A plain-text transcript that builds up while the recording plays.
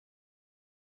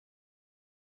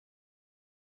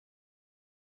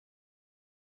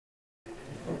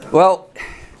Well,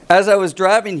 as I was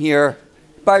driving here,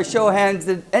 by a show of hands,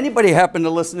 did anybody happen to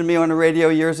listen to me on the radio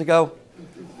years ago?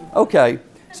 Okay.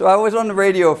 So I was on the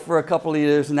radio for a couple of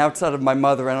years, and outside of my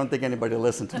mother, I don't think anybody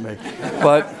listened to me.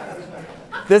 But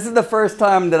this is the first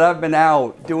time that I've been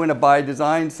out doing a by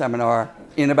design seminar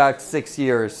in about 6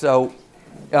 years. So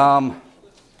I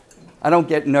don't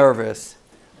get nervous,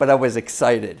 but I was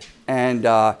excited. And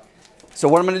so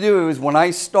what I'm going to do is when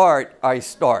I start, I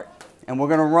start. And we're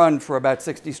going to run for about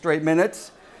 60 straight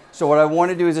minutes. So what I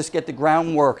want to do is just get the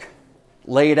groundwork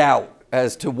laid out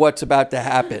as to what's about to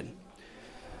happen.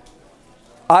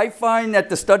 I find that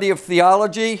the study of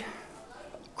theology,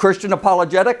 Christian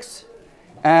apologetics,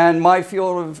 and my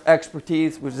field of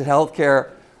expertise, which is healthcare,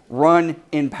 run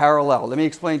in parallel. Let me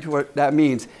explain to you what that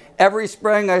means. Every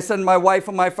spring, I send my wife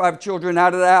and my 5 children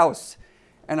out of the house,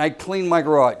 and I clean my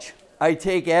garage. I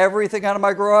take everything out of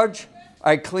my garage,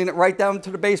 I clean it right down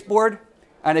to the baseboard,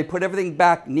 and I put everything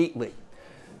back neatly.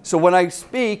 So when I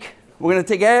speak, we're going to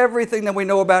take everything that we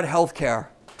know about healthcare,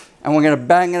 and we're going to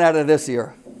bang it out of this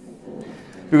ear.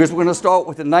 Because we're going to start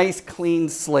with a nice clean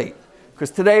slate. Because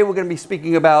today we're going to be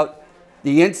speaking about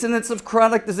the incidence of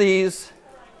chronic disease,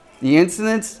 the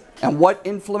incidence and what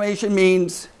inflammation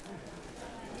means,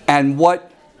 and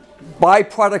what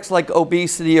byproducts like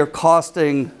obesity are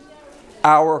costing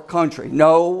our country.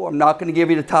 No, I'm not going to give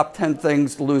you the top 10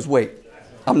 things to lose weight.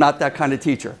 I'm not that kind of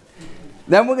teacher.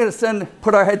 Then we're going to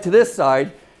put our head to this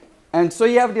side, and so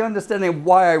you have the understanding of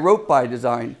why I wrote By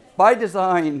Design. By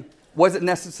Design wasn't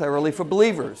necessarily for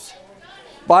believers.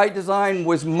 By Design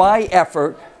was my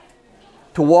effort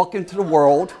to walk into the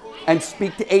world and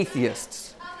speak to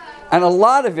atheists. And a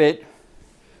lot of it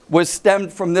was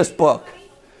stemmed from this book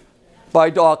by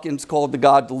Dawkins called The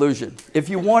God Delusion. If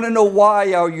you want to know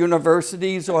why our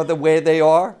universities are the way they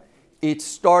are, it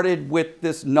started with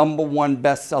this #1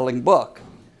 best-selling book.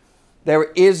 There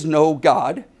is no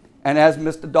God, and as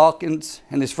Mr. Dawkins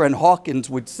and his friend Hawkins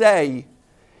would say,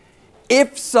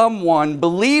 if someone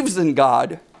believes in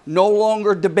God, no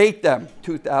longer debate them,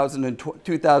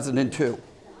 2002.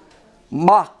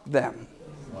 Mock them.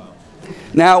 Wow.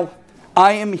 Now,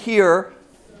 I am here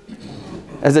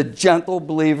as a gentle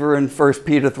believer in 1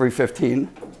 Peter 3:15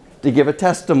 to give a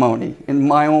testimony in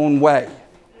my own way.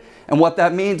 And what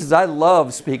that means is I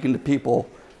love speaking to people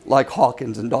like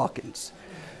Hawkins and Dawkins.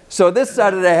 So this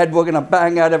side of the head, we're going to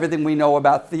bang out everything we know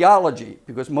about theology,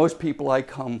 because most people I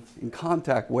come in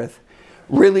contact with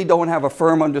really don't have a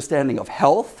firm understanding of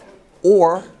health,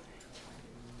 or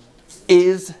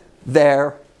is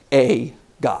there a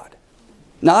God?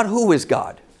 Not who is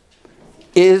God.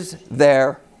 Is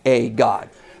there a God?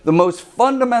 The most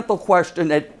fundamental question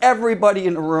that everybody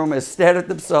in the room has stared at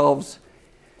themselves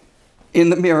in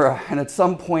the mirror and at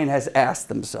some point has asked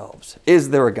themselves, is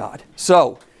there a God?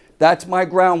 So that's my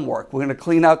groundwork. We're going to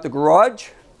clean out the garage.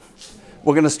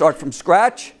 We're going to start from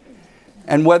scratch.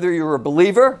 And whether you're a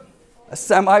believer, a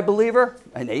semi-believer,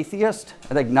 an atheist,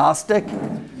 an agnostic,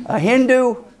 a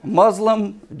Hindu, a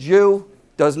Muslim, a Jew,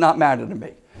 does not matter to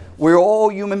me. We're all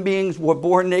human beings. We're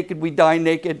born naked. We die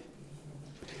naked.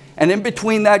 And in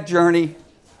between that journey,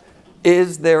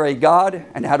 is there a God?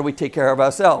 And how do we take care of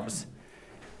ourselves?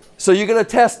 So you're going to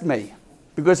test me.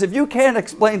 Because if you can't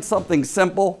explain something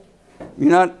simple, you're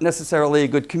not necessarily a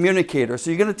good communicator. So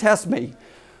you're going to test me.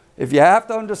 If you have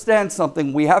to understand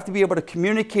something, we have to be able to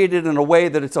communicate it in a way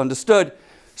that it's understood.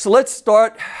 So let's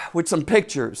start with some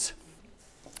pictures.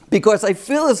 Because I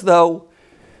feel as though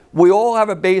we all have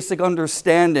a basic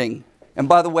understanding. And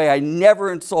by the way, I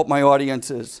never insult my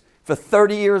audiences. For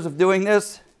 30 years of doing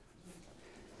this,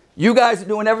 you guys are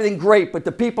doing everything great, but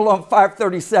the people on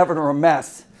 537 are a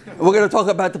mess. And we're going to talk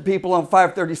about the people on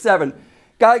 537.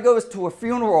 Guy goes to a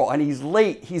funeral and he's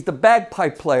late. He's the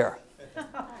bagpipe player.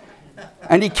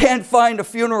 And he can't find a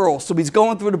funeral, so he's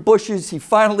going through the bushes. He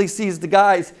finally sees the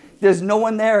guys. There's no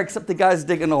one there except the guys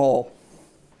digging a hole.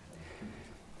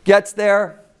 Gets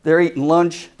there. They're eating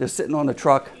lunch. They're sitting on the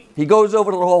truck. He goes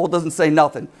over to the hole, doesn't say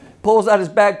nothing. Pulls out his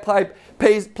bagpipe,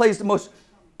 plays the most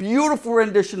beautiful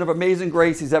rendition of Amazing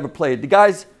Grace he's ever played. The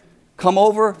guys come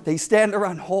over. They stand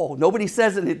around the hole. Nobody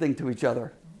says anything to each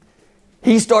other.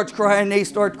 He starts crying. They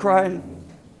start crying.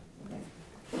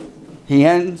 He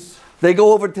ends. They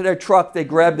go over to their truck, they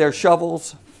grab their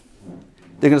shovels.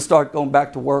 They're going to start going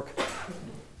back to work.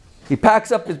 He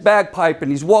packs up his bagpipe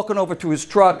and he's walking over to his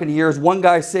truck and he hears one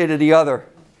guy say to the other,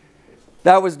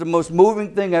 that was the most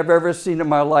moving thing I've ever seen in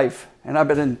my life. And I've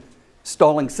been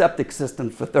installing septic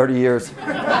systems for 30 years.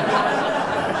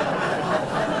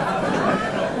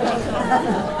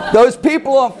 Those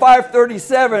people on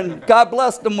 537, God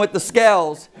bless them with the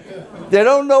scales. They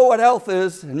don't know what health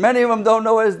is, and many of them don't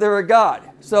know is there a God.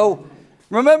 So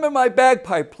Remember my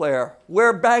bagpipe player.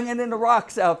 We're banging in the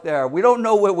rocks out there. We don't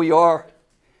know where we are.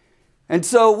 And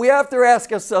so we have to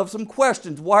ask ourselves some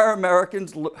questions. Why are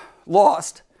Americans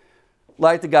lost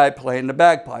like the guy playing the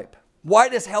bagpipe? Why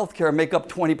does healthcare make up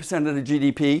 20% of the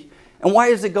GDP? And why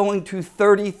is it going to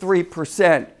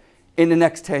 33% in the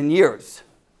next 10 years?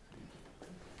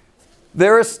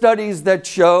 There are studies that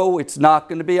show it's not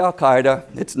going to be Al-Qaeda.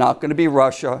 It's not going to be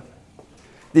Russia.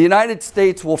 The United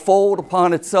States will fold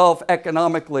upon itself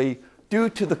economically due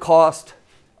to the cost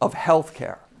of health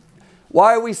care.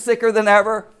 Why are we sicker than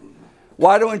ever?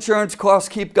 Why do insurance costs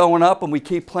keep going up and we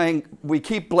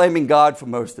keep blaming God for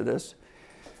most of this?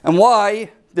 And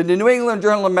why did the New England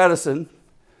Journal of Medicine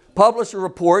publish a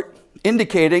report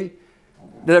indicating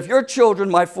that if your children,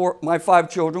 my 5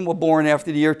 children were born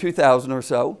after the year 2000 or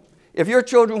so, if your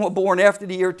children were born after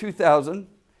the year 2000,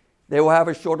 they will have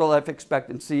a shorter life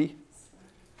expectancy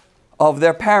of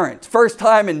their parents. First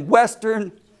time in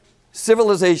Western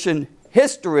civilization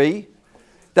history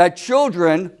that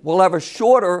children will have a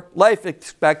shorter life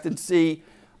expectancy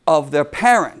of their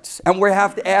parents. And we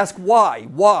have to ask why,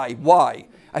 why?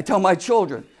 I tell my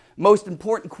children, most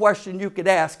important question you could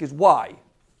ask is why?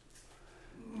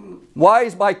 Why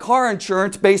is my car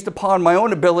insurance based upon my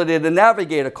own ability to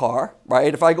navigate a car,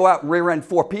 right? If I go out and rear-end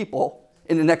 4 people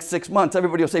in the next 6 months,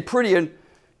 everybody will say, Proodian,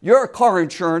 your car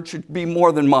insurance should be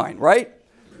more than mine, right?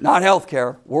 Not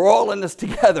healthcare. We're all in this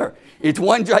together. It's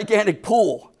one gigantic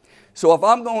pool. So if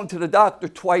I'm going to the doctor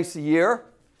twice a year,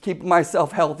 keeping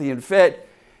myself healthy and fit,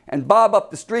 and Bob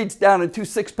up the streets down in 2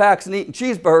 six-packs and eating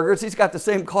cheeseburgers, he's got the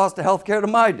same cost of healthcare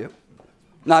as I do.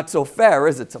 Not so fair,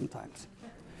 is it sometimes?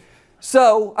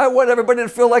 So I want everybody to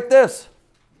feel like this.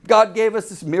 God gave us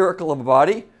this miracle of a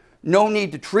body. No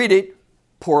need to treat it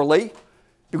poorly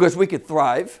because we could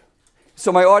thrive.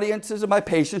 So my audiences and my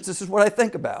patients, this is what I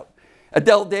think about.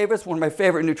 Adele Davis, one of my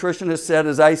favorite nutritionists, said,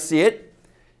 as I see it,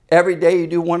 every day you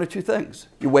do 1 or 2 things.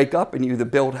 You wake up and you either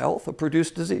build health or produce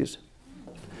disease.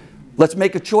 Let's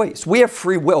make a choice. We have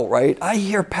free will, right? I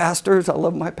hear pastors, I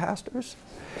love my pastors.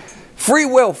 Free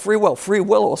will, free will. Free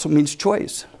will also means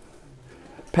choice.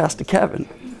 Pastor Kevin.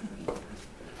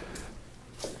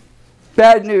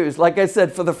 Bad news. Like I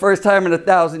said, for the first time in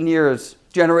 1,000 years,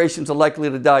 generations are likely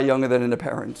to die younger than their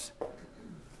parents.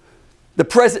 The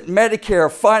present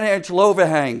Medicare financial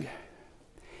overhang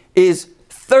is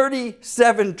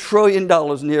 $37 trillion,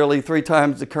 nearly 3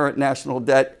 times the current national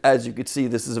debt. As you can see,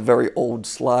 this is a very old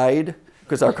slide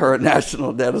because our current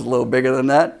national debt is a little bigger than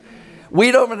that.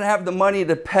 We don't even have the money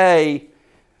to pay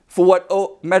for what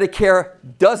Medicare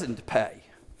doesn't pay.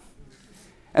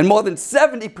 And more than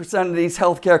 70% of these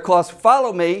healthcare costs,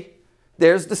 follow me,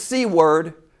 there's the C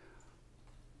word,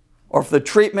 are for the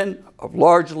treatment of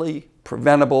largely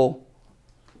preventable,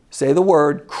 say the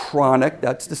word, chronic,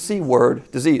 that's the C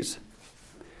word, disease.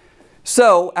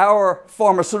 So our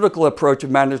pharmaceutical approach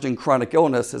of managing chronic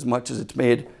illness, as much as it's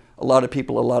made a lot of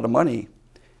people a lot of money,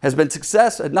 has been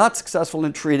not successful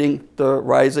in treating the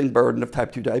rising burden of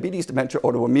type 2 diabetes, dementia,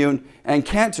 autoimmune, and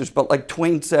cancers. But like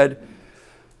Twain said,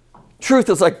 truth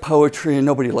is like poetry, and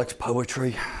nobody likes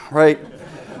poetry, right?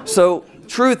 So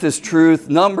truth is truth,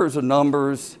 numbers are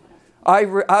numbers.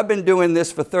 I've been doing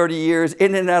this for 30 years,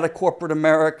 in and out of corporate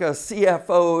America,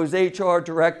 CFOs, HR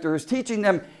directors, teaching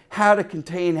them how to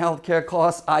contain healthcare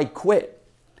costs. I quit.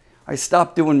 I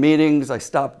stopped doing meetings, I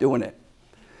stopped doing it.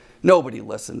 Nobody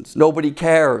listens, nobody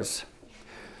cares.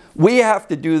 We have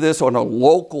to do this on a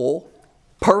local,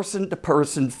 person to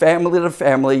person, family to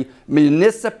family,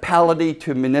 municipality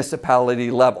to municipality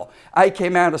level. I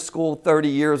came out of school 30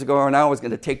 years ago and I was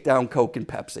going to take down Coke and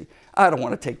Pepsi. I don't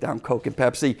want to take down Coke and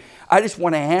Pepsi. I just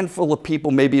want a handful of people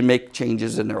maybe to make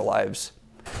changes in their lives.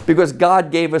 Because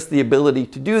God gave us the ability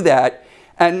to do that.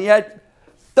 And yet,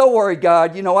 don't worry,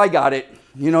 God, you know, I got it.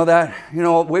 You know that? You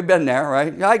know, we've been there,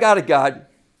 right? I got it, God.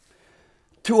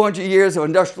 200 years of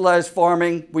industrialized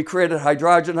farming. We created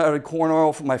hydrogenated corn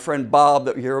oil for my friend Bob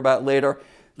that we hear about later.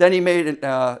 Then he made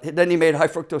high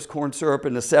fructose corn syrup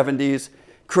in the 70s,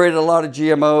 created a lot of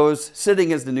GMOs.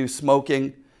 Sitting is the new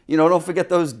smoking. You know, don't forget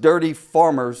those dirty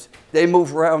farmers. They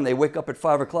move around, they wake up at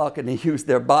 5 o'clock and they use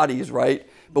their bodies, right?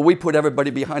 But we put everybody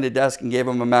behind a desk and gave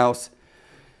them a mouse.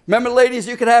 Remember, ladies,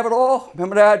 you could have it all?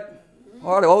 Remember that?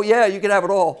 Oh, yeah, you could have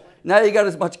it all. Now you got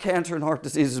as much cancer and heart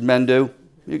disease as men do.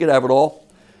 You could have it all.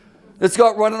 Let's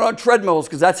start running on treadmills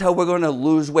because that's how we're going to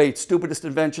lose weight. Stupidest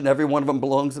invention, every one of them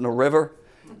belongs in a river.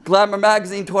 Glamour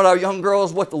magazine taught our young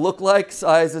girls what to look like,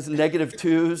 sizes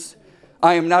 -2s.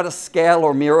 I am not a scale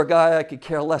or mirror guy. I could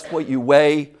care less what you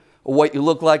weigh or what you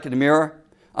look like in the mirror.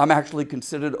 I'm actually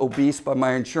considered obese by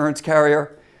my insurance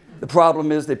carrier. The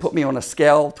problem is they put me on a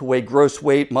scale to weigh gross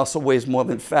weight. Muscle weighs more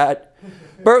than fat.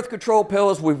 Birth control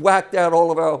pills, we've whacked out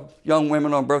all of our young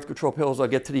women on birth control pills. I'll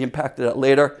get to the impact of that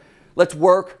later. Let's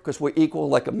work, because we're equal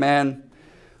like a man.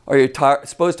 Are you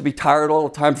supposed to be tired all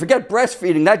the time? Forget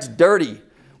breastfeeding, that's dirty.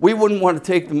 We wouldn't want to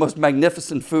take the most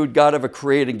magnificent food God ever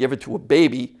created and give it to a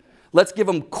baby. Let's give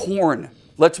them corn.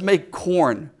 Let's make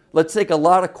corn. Let's take a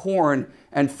lot of corn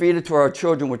and feed it to our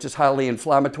children, which is highly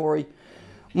inflammatory.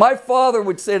 My father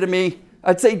would say to me,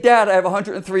 I'd say, Dad, I have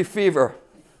 103 fever.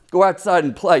 Go outside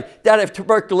and play. Dad, I have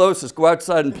tuberculosis. Go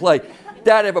outside and play.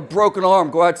 Dad, I have a broken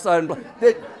arm. Go outside and play.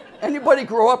 Did anybody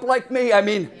grow up like me? I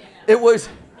mean, it was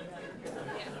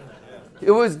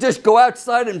just go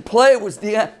outside and play. It was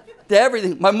the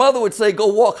everything. My mother would say, go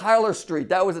walk Hyler Street.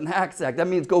 That was in Hackensack. That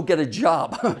means go get a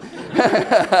job.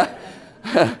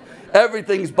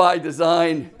 Everything's by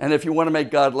design. And if you want to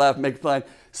make God laugh, make it fine.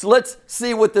 So let's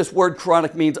see what this word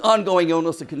chronic means. Ongoing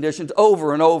illness and conditions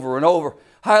over and over and over.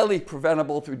 Highly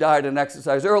preventable through diet and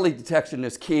exercise. Early detection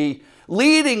is key.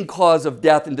 Leading cause of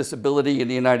death and disability in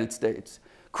the United States.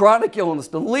 Chronic illness,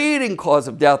 the leading cause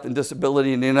of death and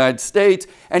disability in the United States.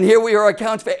 And here we are,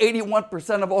 accounts for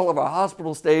 81% of all of our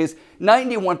hospital stays,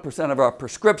 91% of our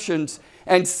prescriptions,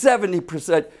 and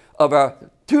 70% of our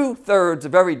 2/3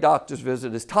 of every doctor's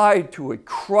visit is tied to a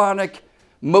chronic,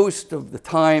 most of the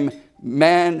time,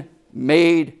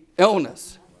 man-made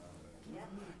illness.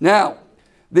 Now,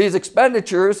 these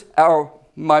expenditures,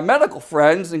 my medical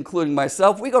friends, including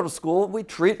myself, we go to school, we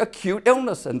treat acute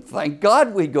illness, and thank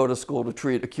God we go to school to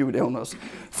treat acute illness.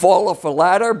 Fall off a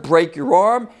ladder, break your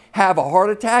arm, have a heart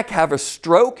attack, have a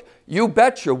stroke, you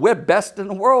betcha, we're best in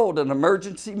the world in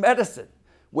emergency medicine.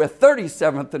 We're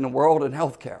 37th in the world in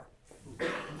healthcare.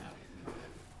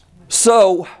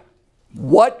 So,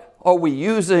 what are we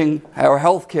using our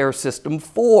healthcare system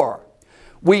for?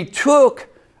 We took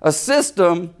a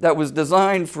system that was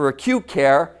designed for acute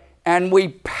care and we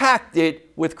packed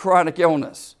it with chronic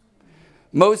illness.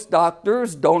 Most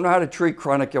doctors don't know how to treat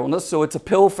chronic illness, so it's a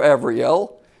pill for every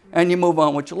ill, and you move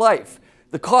on with your life.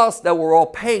 The cost that we're all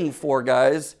paying for,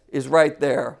 guys, is right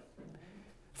there.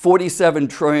 $47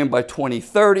 trillion by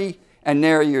 2030, and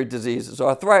there are your diseases.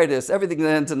 Arthritis, everything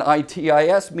that ends in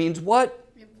ITIS means what?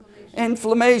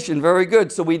 Inflammation. Very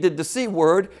good. So we did the C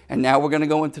word, and now we're going to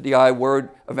go into the I word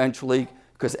eventually,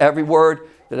 because every word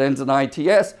that ends in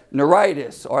ITS,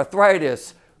 neuritis,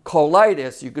 arthritis,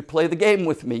 colitis, you could play the game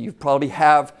with me. You probably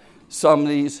have some of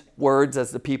these words,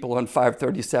 as the people on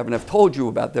 537 have told you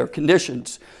about their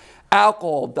conditions.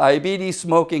 Alcohol, diabetes,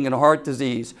 smoking, and heart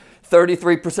disease.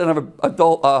 33% of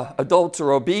adults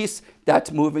are obese. That's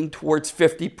moving towards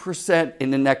 50%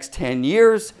 in the next 10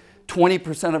 years.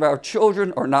 20% of our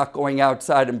children are not going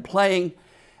outside and playing.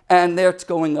 And that's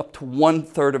going up to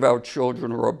 1/3 of our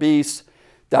children are obese.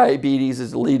 Diabetes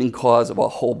is the leading cause of a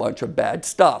whole bunch of bad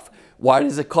stuff. Why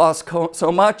does it cost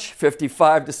so much?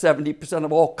 55 to 70%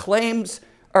 of all claims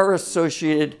are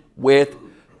associated with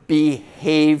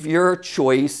behavior,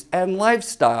 choice, and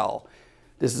lifestyle.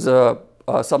 This is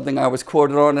something I was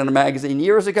quoted on in a magazine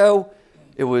years ago.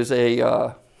 It was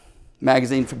a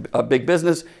magazine for big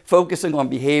business. Focusing on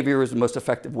behavior is the most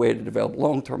effective way to develop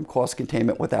long-term cost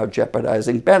containment without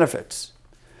jeopardizing benefits.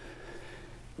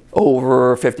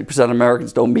 Over 50% of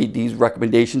Americans don't meet these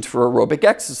recommendations for aerobic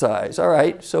exercise. All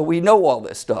right, so we know all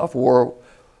this stuff.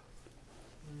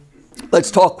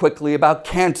 Let's talk quickly about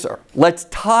cancer. Let's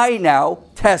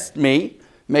test me,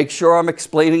 make sure I'm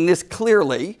explaining this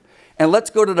clearly, and let's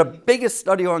go to the biggest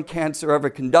study on cancer ever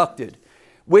conducted,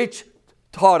 which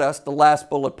taught us the last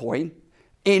bullet point.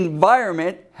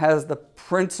 Environment has the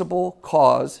principal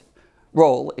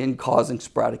role in causing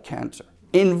sporadic cancer.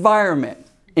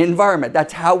 Environment,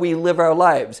 that's how we live our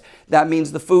lives. That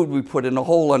means the food we put in a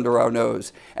hole under our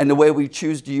nose, and the way we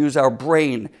choose to use our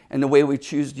brain, and the way we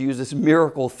choose to use this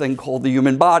miracle thing called the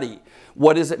human body.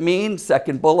 What does it mean?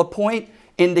 Second bullet point,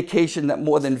 indication that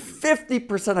more than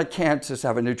 50% of cancers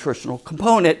have a nutritional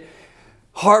component.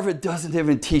 Harvard doesn't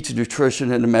even teach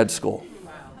nutrition in the med school.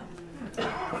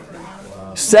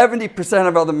 70%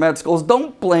 of other med schools,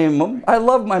 don't blame them. I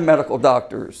love my medical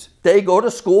doctors. They go to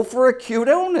school for acute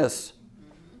illness.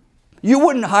 You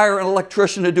wouldn't hire an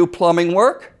electrician to do plumbing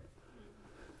work.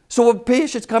 So when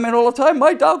patients come in all the time,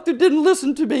 my doctor didn't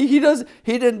listen to me. He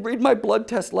didn't read my blood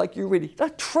test like you read. He's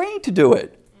not trained to do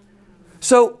it.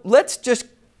 So let's just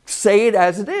say it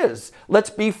as it is.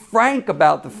 Let's be frank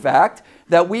about the fact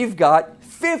that we've got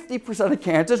 50% of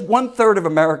cancers, 1/3 of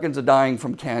Americans are dying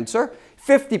from cancer,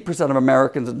 50% of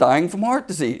Americans are dying from heart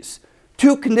disease.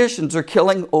 Two conditions are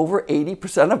killing over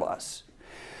 80% of us.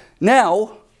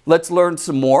 Now, let's learn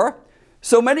some more.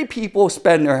 So many people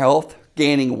spend their health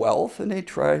gaining wealth, and they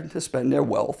try to spend their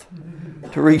wealth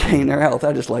to regain their health.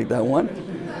 I just like that one.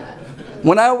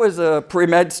 When I was a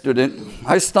pre-med student,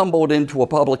 I stumbled into a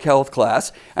public health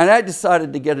class, and I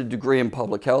decided to get a degree in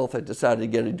public health. I decided to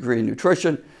get a degree in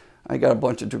nutrition. I got a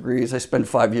bunch of degrees. I spent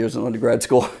 5 years in undergrad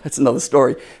school. That's another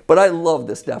story. But I love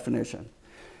this definition.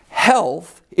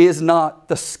 Health is not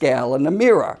the scale in the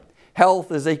mirror.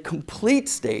 Health is a complete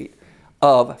state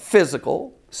of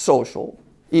physical, social,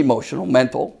 emotional,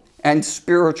 mental, and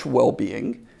spiritual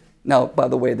well-being. Now, by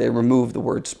the way, they removed the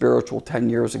word spiritual 10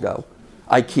 years ago.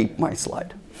 I keep my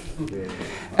slide.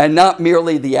 And not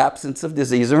merely the absence of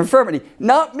disease or infirmity.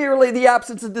 Not merely the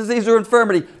absence of disease or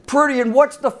infirmity. Proodian,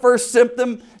 what's the first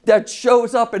symptom that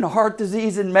shows up in heart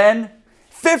disease in men?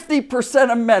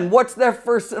 50% of men, what's their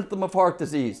first symptom of heart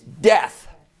disease? Death.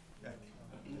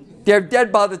 They're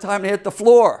dead by the time they hit the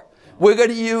floor. We're going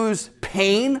to use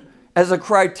pain as a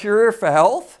criteria for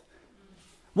health.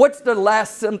 What's the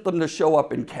last symptom to show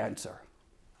up in cancer?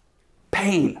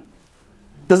 Pain.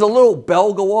 Does a little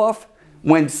bell go off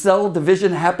when cell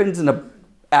division happens in an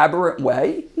aberrant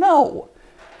way? No.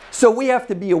 So we have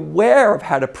to be aware of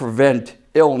how to prevent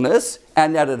illness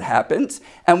and that it happens,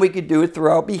 and we could do it through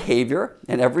our behavior.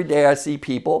 And every day I see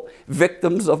people,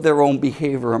 victims of their own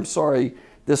behavior. I'm sorry,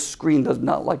 this screen does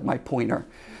not like my pointer.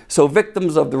 So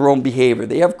victims of their own behavior,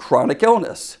 they have chronic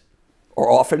illness,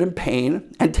 are often in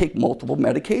pain, and take multiple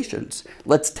medications.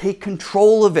 Let's take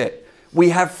control of it. We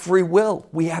have free will.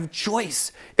 We have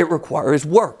choice. It requires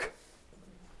work.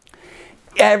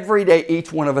 Every day,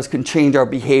 each one of us can change our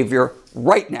behavior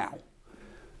right now.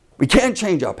 We can't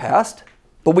change our past,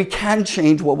 but we can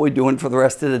change what we're doing for the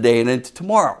rest of the day and into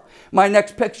tomorrow. My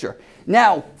next picture.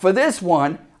 Now, for this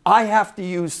one, I have to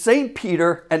use St.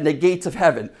 Peter and the gates of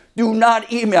heaven. Do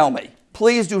not email me.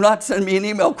 Please do not send me an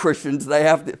email, Christians.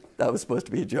 That was supposed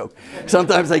to be a joke.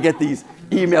 Sometimes I get these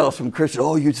emails from Christians.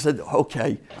 Oh, you said,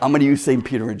 okay, I'm going to use St.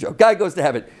 Peter in a joke. Guy goes to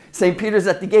heaven. St. Peter's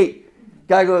at the gate.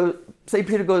 St.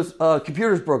 Peter goes,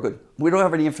 computer's broken. We don't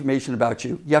have any information about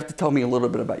you. You have to tell me a little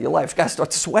bit about your life. Guy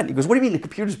starts sweating. He goes, what do you mean the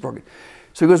computer's broken?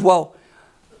 So he goes, well,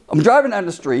 I'm driving down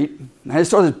the street, and I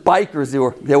saw these bikers.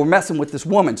 They were messing with this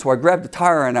woman. So I grabbed the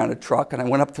tire iron out of the truck, and I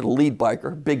went up to the lead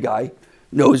biker, big guy,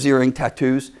 nose earring,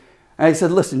 tattoos. And I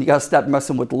said, listen, you got to stop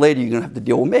messing with the lady. You're going to have to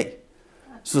deal with me.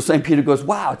 So St. Peter goes,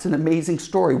 wow, it's an amazing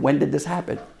story. When did this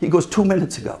happen? He goes, 2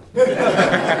 minutes ago.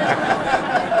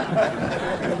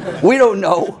 We don't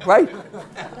know, right?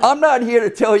 I'm not here to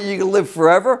tell you you can live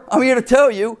forever. I'm here to tell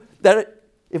you that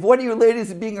if one of you ladies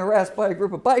is being harassed by a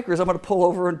group of bikers, I'm going to pull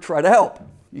over and try to help.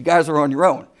 You guys are on your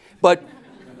own. But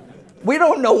we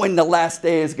don't know when the last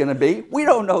day is going to be. We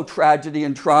don't know tragedy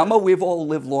and trauma. We've all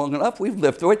lived long enough. We've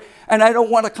lived through it. And I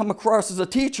don't want to come across as a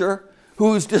teacher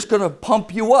who's just going to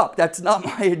pump you up. That's not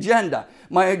my agenda.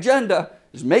 My agenda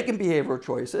is making behavioral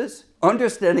choices,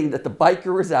 understanding that the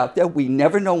biker is out there. We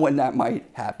never know when that might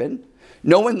happen.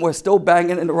 Knowing we're still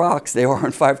banging in the rocks. They are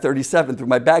on 537 through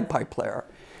my bagpipe player.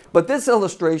 But this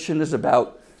illustration is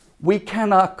about we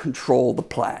cannot control the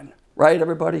plan. Right,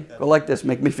 everybody? Go like this.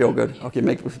 Make me feel good. Okay,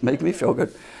 make me feel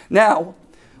good. Now,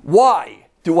 why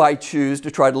do I choose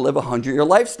to try to live a 100-year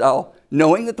lifestyle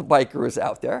knowing that the biker is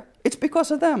out there? It's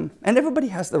because of them. And everybody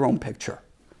has their own picture,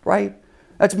 right?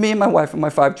 That's me and my wife and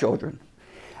my 5 children.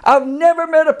 I've never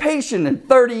met a patient in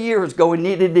 30 years going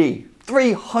knee to knee.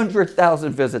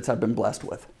 300,000 visits I've been blessed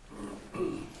with.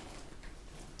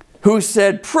 Who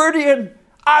said, Proodian,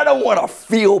 I don't want to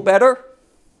feel better.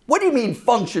 What do you mean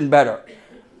function better?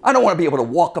 I don't want to be able to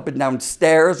walk up and down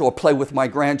stairs or play with my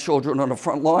grandchildren on the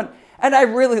front lawn. And I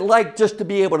really like just to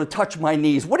be able to touch my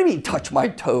knees. What do you mean touch my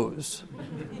toes?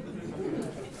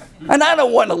 And I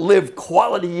don't want to live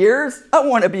quality years. I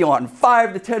want to be on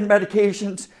 5 to 10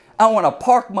 medications. I want to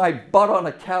park my butt on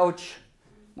a couch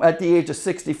at the age of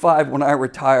 65 when I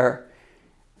retire.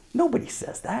 Nobody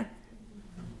says that.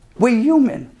 We're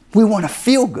human. We want to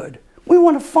feel good. We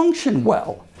want to function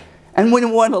well. And we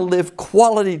want to live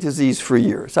quality disease-free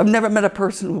years. I've never met a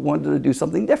person who wanted to do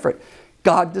something different.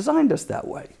 God designed us that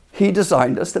way. He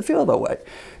designed us to feel that way.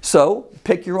 So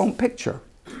pick your own picture.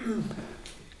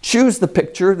 Choose the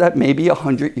picture that maybe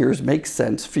 100 years makes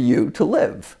sense for you to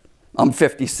live. I'm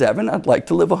 57. I'd like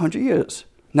to live 100 years.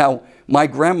 Now, my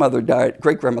grandmother died,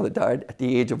 great-grandmother died at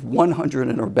the age of 100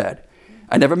 in her bed.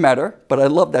 I never met her, but I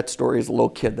loved that story as a little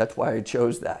kid. That's why I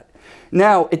chose that.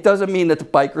 Now, it doesn't mean that the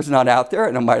biker's not out there,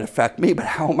 and it might affect me, but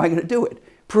how am I going to do it?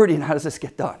 Proodian, how does this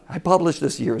get done? I published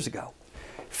this years ago.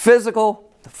 Physical,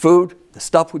 the food, the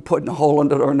stuff we put in the hole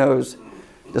under our nose.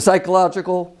 The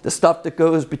psychological, the stuff that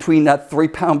goes between that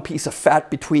 3-pound piece of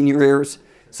fat between your ears.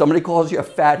 Somebody calls you a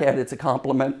fathead, it's a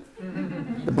compliment.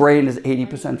 The brain is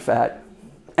 80% fat.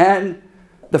 And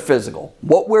the physical,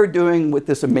 what we're doing with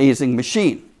this amazing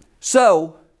machine.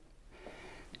 So,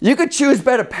 you could choose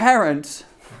better parents.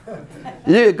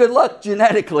 Yeah, good luck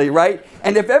genetically, right?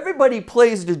 And if everybody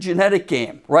plays the genetic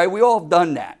game, right, we all have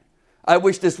done that. I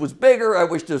wish this was bigger, I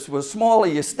wish this was smaller.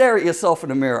 You stare at yourself in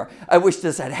the mirror. I wish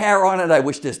this had hair on it, I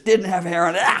wish this didn't have hair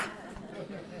on it. Ah!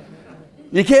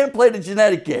 You can't play the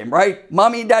genetic game, right?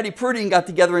 Mommy and Daddy Proodian got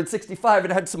together in '65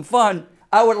 and had some fun.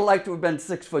 I would have liked to have been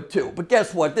 6'2", but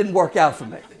guess what? It didn't work out for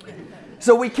me.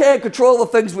 So we can't control the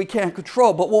things we can't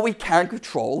control, but what we can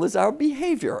control is our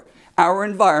behavior, our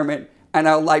environment, and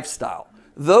our lifestyle.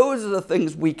 Those are the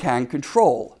things we can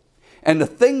control. And the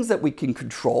things that we can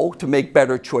control to make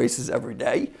better choices every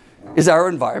day is our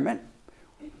environment,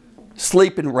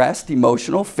 sleep and rest,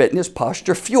 emotional, fitness,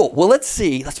 posture, fuel. Well, let's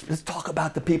see. Let's talk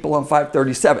about the people on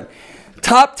 537.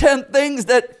 Top 10 things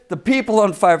that the people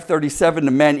on 537,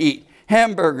 the men, eat.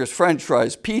 Hamburgers, french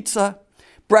fries, pizza,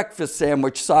 breakfast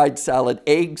sandwich, side salad,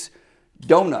 eggs,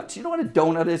 donuts. You know what a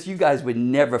donut is? You guys would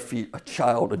never feed a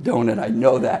child a donut. I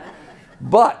know that.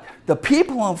 But the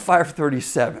people on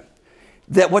 537,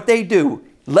 that what they do,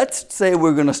 let's say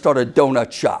we're going to start a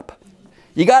donut shop.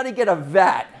 You got to get a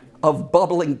vat of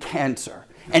bubbling cancer.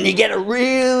 And you get it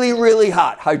really, really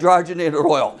hot, hydrogenated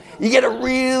oil. You get it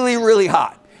really, really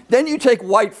hot. Then you take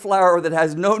white flour that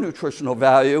has no nutritional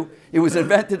value. It was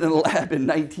invented in a lab in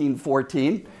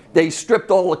 1914. They stripped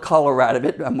all the color out of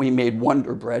it, and we made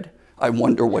Wonder Bread. I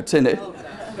wonder what's in it.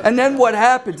 And then what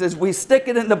happens is we stick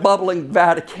it in the bubbling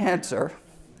vat of cancer.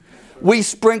 We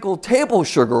sprinkle table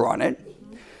sugar on it.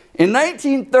 In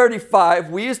 1935,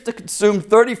 we used to consume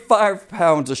 35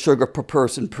 pounds of sugar per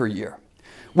person per year.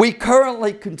 We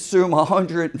currently consume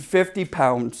 150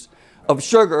 pounds of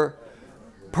sugar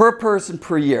per person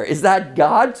per year. Is that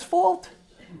God's fault?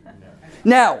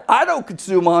 Now, I don't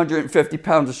consume 150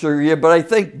 pounds of sugar a year, but I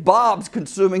think Bob's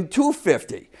consuming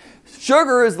 250.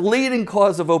 Sugar is the leading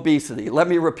cause of obesity. Let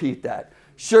me repeat that.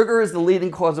 Sugar is the leading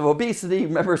cause of obesity.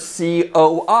 Remember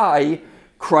COI,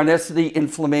 chronicity,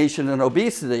 inflammation, and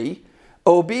obesity.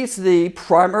 Obesity,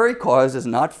 primary cause is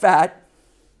not fat.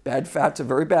 Bad fats are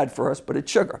very bad for us, but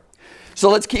it's sugar. So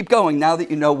let's keep going now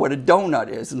that you know what a donut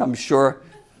is, and I'm sure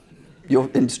you'll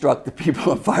instruct the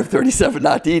people on 537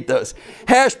 not to eat those.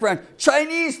 Hash brown,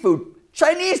 Chinese food.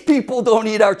 Chinese people don't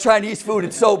eat our Chinese food.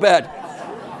 It's so bad.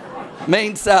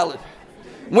 Main salad.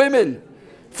 Women,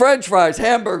 french fries,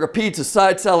 hamburger, pizza,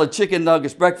 side salad, chicken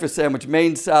nuggets, breakfast sandwich,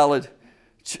 main salad.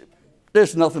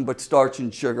 There's nothing but starch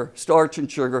and sugar. Starch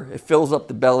and sugar. It fills up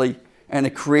the belly, and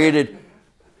it created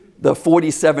the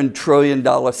 $47 trillion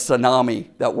tsunami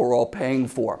that we're all paying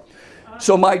for.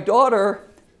 So my daughter,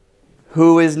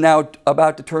 who is now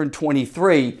about to turn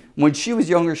 23, when she was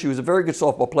younger, she was a very good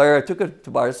softball player. I took her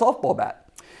to buy a softball bat.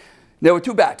 There were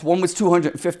two bats. One was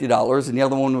 $250 and the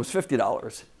other one was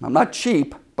 $50. I'm not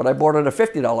cheap, but I bought her a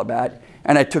 $50 bat,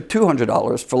 and I took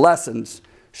 $200 for lessons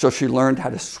so she learned how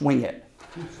to swing it.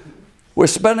 We're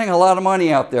spending a lot of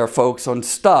money out there, folks, on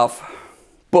stuff,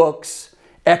 books,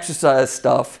 exercise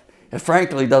stuff. It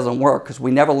frankly doesn't work because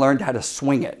we never learned how to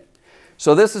swing it.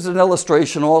 So this is an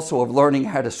illustration also of learning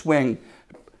how to swing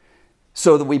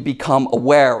so that we become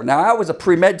aware. Now, I was a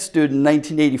pre-med student in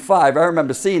 1985. I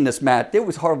remember seeing this, Matt. There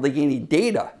was hardly any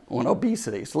data on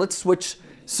obesity. So let's switch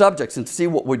subjects and see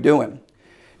what we're doing.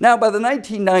 Now, by the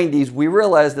 1990s, we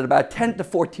realized that about 10 to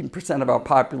 14% of our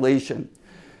population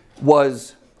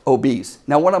was obese.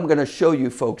 Now, what I'm going to show you,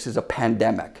 folks, is a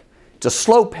pandemic. It's a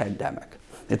slow pandemic.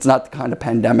 It's not the kind of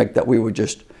pandemic that we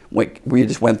just went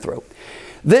through.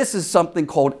 This is something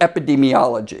called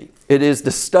epidemiology. It is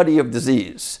the study of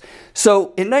disease.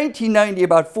 So in 1990,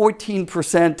 about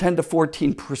 14%, 10 to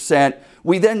 14%.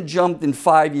 We then jumped in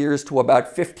 5 years to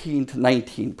about 15 to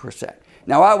 19%.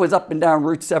 Now, I was up and down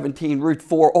Route 17, Route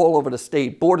 4, all over the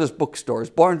state, Borders bookstores,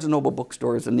 Barnes & Noble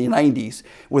bookstores in the 90s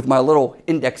with my little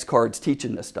index cards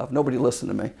teaching this stuff. Nobody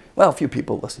listened to me. Well, a few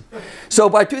people listened. So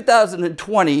by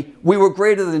 2020, we were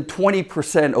greater than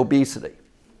 20% obesity.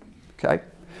 Okay?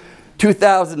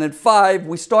 2005,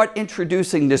 we start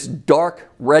introducing this dark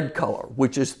red color,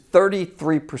 which is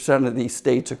 33% of these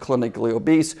states are clinically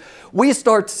obese. We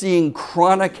start seeing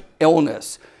chronic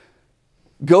illness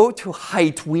go to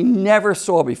heights we never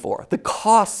saw before. The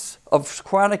costs of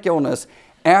chronic illness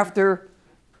after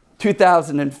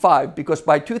 2005, because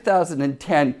by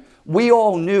 2010, we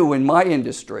all knew in my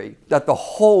industry that the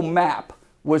whole map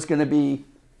was going to be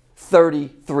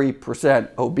 33%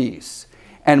 obese.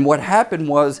 And what happened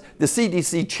was the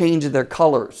CDC changed their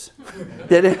colors.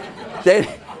 They didn't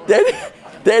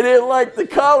like the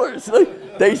colors.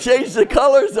 They changed the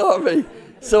colors on me.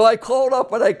 So I called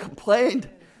up and I complained.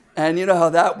 And you know how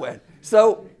that went.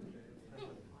 So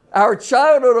Our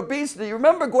childhood obesity,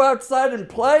 remember go outside and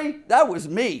play? That was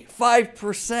me,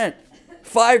 5%.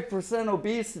 5%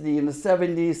 obesity in the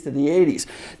 70s to the 80s.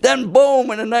 Then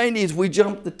boom, in the 90s, we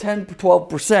jumped to 10,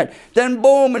 12%. Then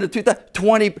boom, in the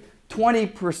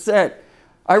 20%.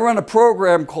 I run a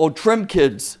program called Trim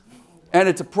Kids, and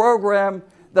it's a program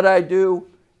that I do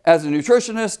as a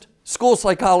nutritionist, school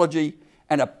psychology,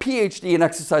 and a PhD in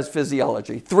exercise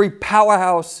physiology. 3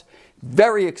 powerhouse,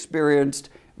 very experienced,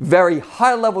 very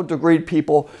high-level degreed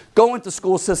people go into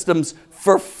school systems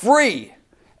for free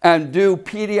and do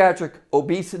pediatric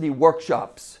obesity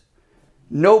workshops.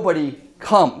 Nobody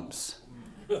comes.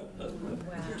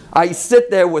 I sit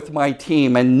there with my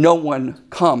team and no one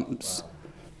comes.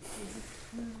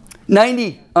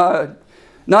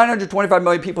 925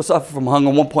 million people suffer from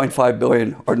hunger, 1.5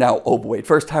 billion are now overweight.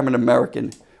 First time in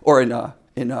American, or in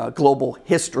global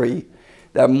history,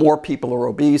 that more people are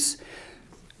obese.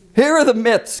 Here are the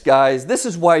myths, guys. This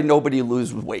is why nobody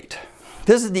loses weight.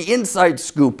 This is the inside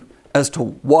scoop as to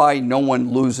why no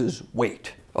one loses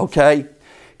weight, okay?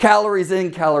 Calories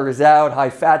in, calories out, high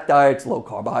fat diets, low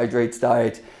carbohydrates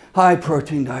diets, high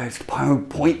protein diets,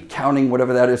 point counting,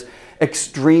 whatever that is,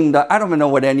 extreme diet. I don't even know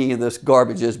what any of this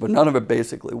garbage is, but none of it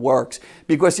basically works.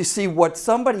 Because you see, what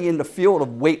somebody in the field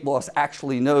of weight loss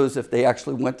actually knows, if they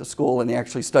actually went to school and they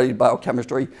actually studied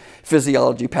biochemistry,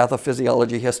 physiology,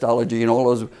 pathophysiology, histology, and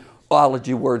all those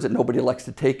biology words that nobody likes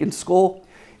to take in school,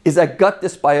 is that gut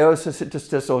dysbiosis,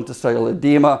 interstitial and intestinal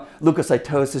edema,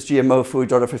 leukocytosis, GMO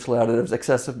foods, artificial additives,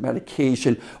 excessive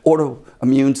medication,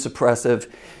 autoimmune suppressive,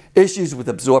 issues with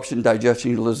absorption,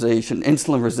 digestion, utilization,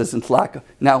 insulin resistance, lack of.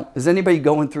 Now, is anybody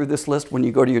going through this list when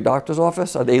you go to your doctor's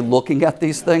office? Are they looking at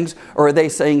these things? Or are they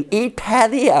saying, eat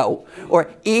paleo, or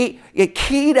eat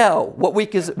keto? What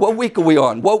week are we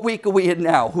on? What week are we in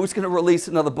now? Who's going to release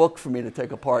another book for me to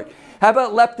take apart? How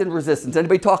about leptin resistance?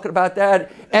 Anybody talking about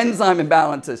that? Enzyme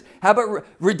imbalances. How about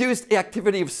reduced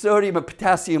activity of sodium and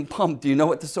potassium pump? Do you know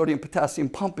what the sodium potassium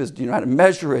pump is? Do you know how to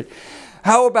measure it?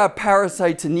 How about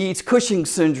parasites and yeast, Cushing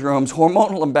syndromes,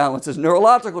 hormonal imbalances,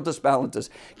 neurological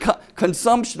disbalances,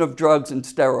 consumption of drugs and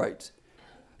steroids?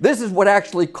 This is what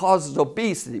actually causes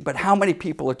obesity, but how many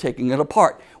people are taking it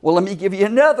apart? Well, let me give you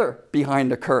another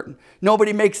behind the curtain.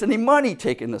 Nobody makes any money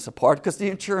taking this apart because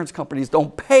the insurance companies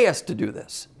don't pay us to do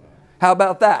this. How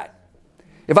about that?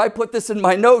 If I put this in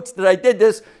my notes that I did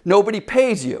this, nobody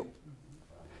pays you.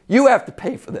 You have to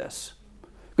pay for this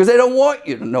because they don't want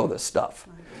you to know this stuff.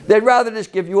 They'd rather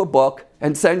just give you a book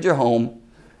and send you home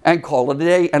and call it a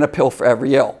day and a pill for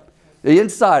every ill. The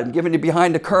inside, I'm giving you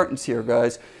behind the curtains here,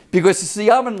 guys, because you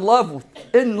see, I'm in love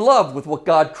with what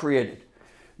God created.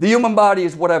 The human body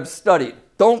is what I've studied.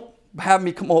 Don't have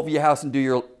me come over your house and do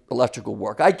your electrical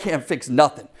work. I can't fix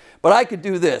nothing, but I could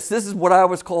do this. This is what I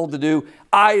was called to do.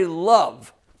 I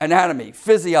love anatomy,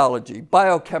 physiology,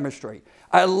 biochemistry.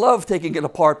 I love taking it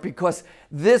apart because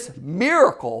this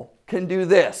miracle can do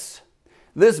this.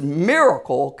 This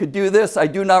miracle could do this. I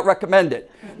do not recommend it.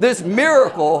 This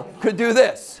miracle could do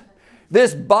this.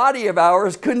 This body of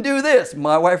ours can do this.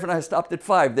 My wife and I stopped at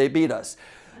 5. They beat us.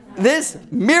 This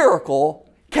miracle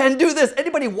can do this.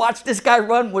 Anybody watch this guy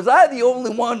run? Was I the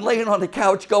only one laying on the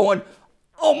couch going,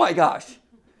 oh my gosh,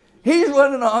 he's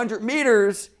running 100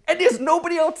 meters and there's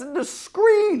nobody else in the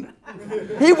screen.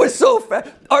 He was so fast.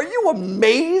 Are you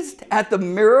amazed at the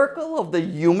miracle of the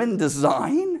human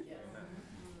design?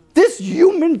 This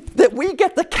human that we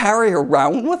get to carry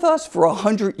around with us for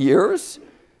 100 years,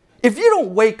 if you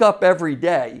don't wake up every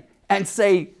day and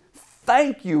say,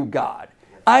 thank you, God,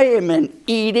 I am an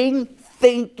eating,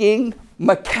 thinking,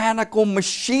 mechanical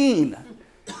machine.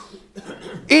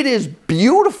 It is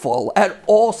beautiful at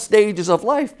all stages of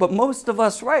life, but most of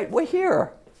us, right, we're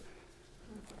here.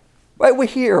 Right, we're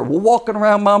here. We're walking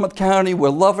around Monmouth County. We're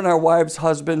loving our wives,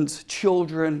 husbands,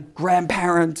 children,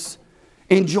 grandparents,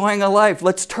 enjoying our life.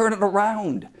 Let's turn it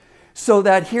around. So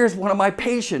that here's one of my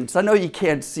patients. I know you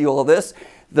can't see all this.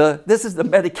 This is the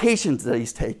medications that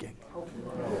he's taking.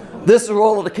 This are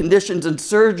all of the conditions and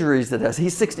surgeries that has.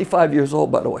 He's 65 years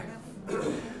old, by the way.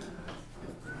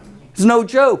 It's no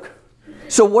joke.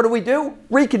 So what do?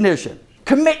 Recondition.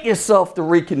 Commit yourself to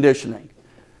reconditioning.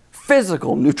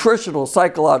 Physical, nutritional,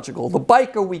 psychological. The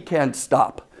biker we can't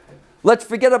stop. Let's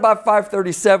forget about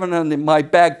 537 and my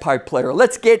bagpipe player.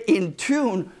 Let's get in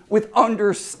tune with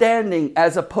understanding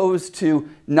as opposed to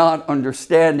not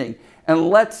understanding. And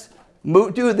let's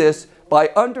do this by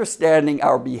understanding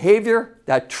our behavior,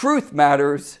 that truth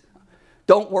matters.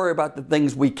 Don't worry about the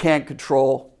things we can't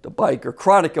control. The biker,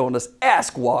 chronic illness,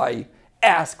 ask why,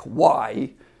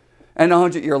 and a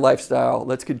 100-year lifestyle.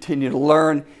 Let's continue to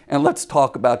learn and let's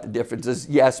talk about the differences,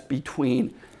 yes,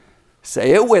 between,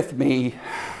 say it with me,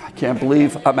 I can't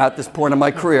believe I'm at this point in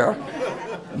my career.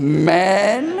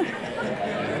 Men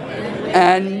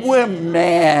and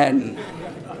women.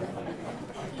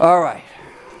 All right.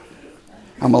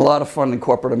 I'm a lot of fun in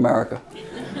corporate America.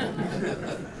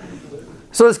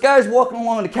 So this guy's walking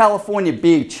along the California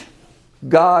beach.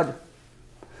 God,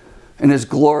 in his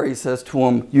glory, says to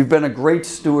him, "You've been a great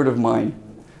steward of mine.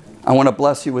 I want to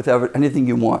bless you with anything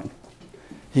you want."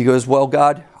 He goes, "Well,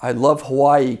 God, I love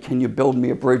Hawaii. Can you build me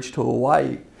a bridge to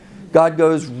Hawaii?" God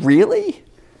goes, "Really?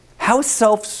 How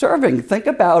self-serving. Think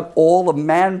about all the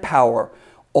manpower,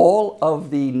 all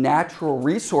of the natural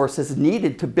resources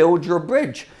needed to build your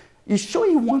bridge. You sure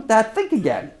you want that? Think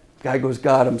again." Guy goes,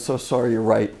 "God, I'm so sorry, you're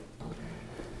right."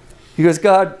 He goes,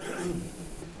 "God,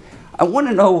 I want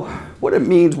to know what it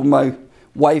means when my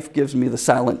wife gives me the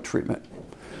silent treatment.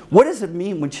 What does it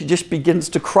mean when she just begins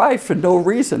to cry for no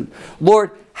reason?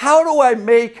 Lord, how do I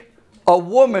make a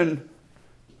woman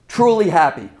truly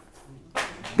happy?"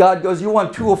 God goes, "You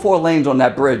want 2 or 4 lanes on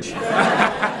that bridge."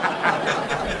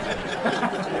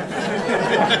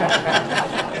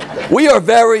 We are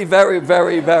very, very,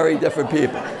 very, very different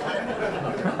people.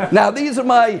 Now, these are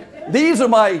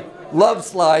my love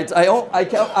slides.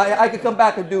 I could come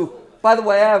back and do. By the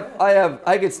way,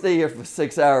 I could stay here for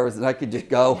 6 hours and I could just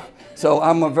go. So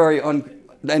I'm a very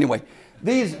anyway.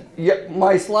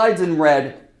 My slides in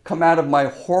red come out of my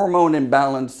hormone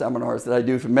imbalance seminars that I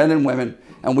do for men and women,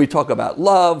 and we talk about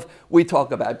love, we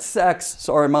talk about sex.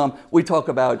 Sorry, Mom. We talk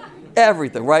about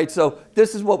everything, right? So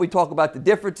this is what we talk about, the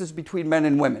differences between men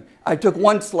and women. I took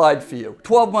one slide for you.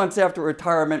 12 months after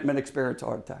retirement, men experience a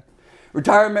heart attack.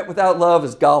 Retirement without love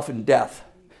is golf and death.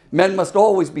 Men must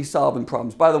always be solving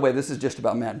problems. By the way, this is just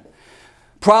about men.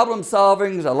 Problem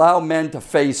solving allow men to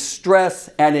face stress,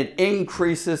 and it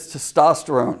increases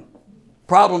testosterone.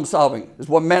 Problem solving is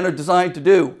what men are designed to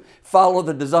do. Follow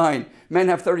the design. Men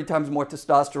have 30 times more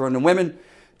testosterone than women.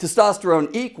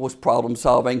 Testosterone equals problem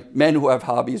solving. Men who have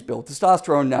hobbies build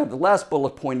testosterone. Now, the last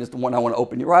bullet point is the one I want to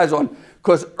open your eyes on,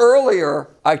 because earlier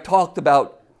I talked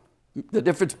about the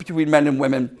difference between men and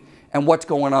women and what's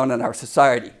going on in our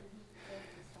society.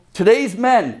 Today's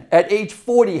men at age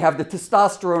 40 have the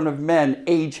testosterone of men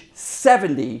age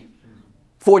 70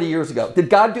 40 years ago. Did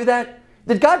God do that?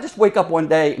 Did God just wake up one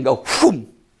day and go,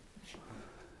 boom,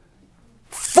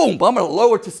 boom, I'm going to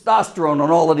lower testosterone on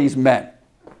all of these men?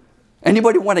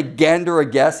 Anybody want to gander a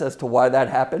guess as to why that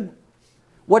happened?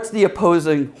 What's the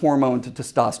opposing hormone to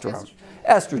testosterone?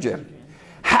 Estrogen.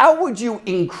 How would you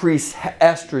increase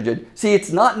estrogen? See,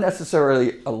 it's not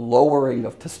necessarily a lowering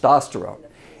of testosterone.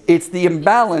 It's the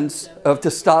imbalance of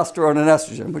testosterone and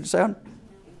estrogen. What'd you say?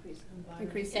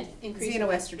 Increase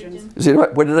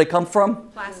xenoestrogens. Where do they come from?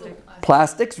 Plastic.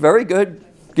 Plastics, very good.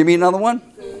 Give me another one.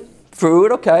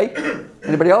 Food, okay.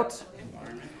 Anybody else?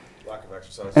 Lack of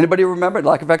exercise. Anybody remember?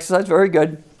 Lack of exercise, very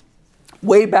good.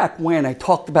 Way back when, I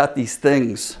talked about these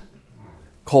things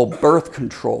called birth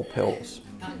control pills.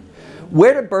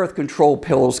 Where did birth control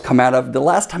pills come out of? The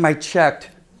last time I checked,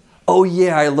 oh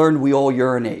yeah, I learned we all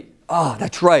urinate. Oh,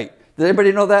 that's right. Did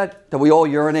anybody know that? That we all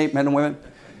urinate, men and women?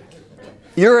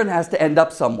 Urine has to end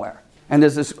up somewhere. And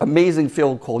there's this amazing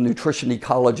field called nutrition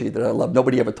ecology that I love.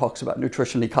 Nobody ever talks about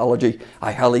nutrition ecology.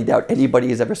 I highly doubt anybody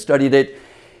has ever studied it.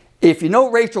 If you know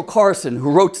Rachel Carson,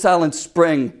 who wrote Silent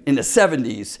Spring in the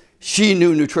 70s, she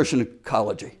knew nutrition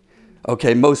ecology.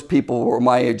 Okay, most people who are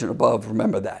my age and above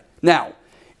remember that. Now,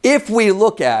 if we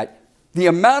look at the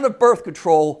amount of birth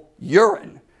control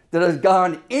urine that has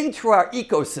gone into our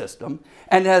ecosystem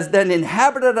and has then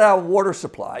inhabited our water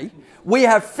supply, we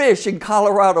have fish in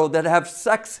Colorado that have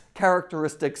sex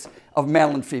characteristics of male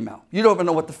and female. You don't even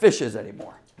know what the fish is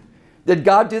anymore. Did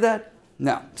God do that?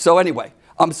 No. So anyway,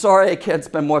 I'm sorry I can't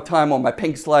spend more time on my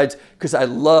pink slides because I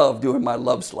love doing my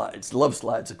love slides. Love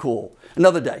slides are cool.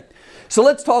 Another day. So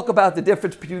let's talk about the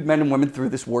difference between men and women through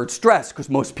this word stress, because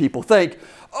most people think,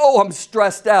 oh, I'm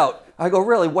stressed out. I go,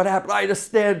 really, what happened? I had to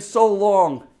stand so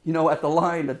long, you know, at the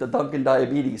line at the Dunkin'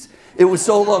 Diabetes. It was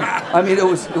so long. I mean, it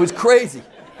was crazy.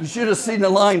 You should have seen the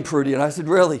line, Proodian. I said,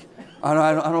 really?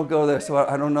 I don't go there, so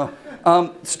I don't know.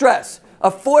 Stress,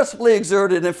 a forcefully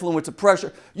exerted influence of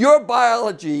pressure. Your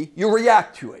biology, you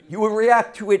react to it. You will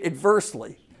react to it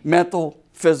adversely. Mental,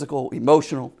 physical,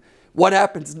 emotional. What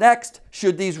happens next?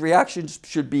 These reactions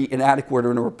should be inadequate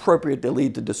or inappropriate, they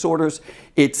lead to disorders.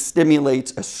 It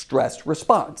stimulates a stress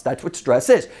response. That's what stress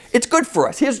is. It's good for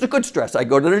us. Here's the good stress. I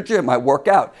go to the gym, I work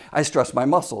out, I stress my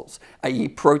muscles. I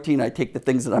eat protein, I take the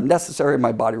things that are necessary,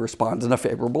 my body responds in a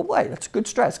favorable way. That's good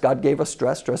stress. God gave us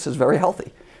stress. Stress is very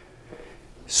healthy.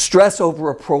 Stress over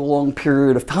a prolonged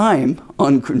period of time,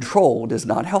 uncontrolled, is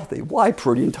not healthy. Why,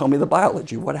 Proodian? Tell me the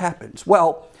biology. What happens?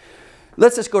 Well,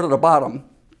 let's just go to the bottom.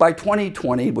 by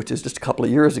 2020, which is just a couple of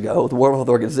years ago, the World Health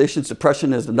Organization's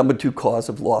depression is the #2 cause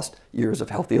of lost years of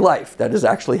healthy life. That is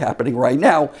actually happening right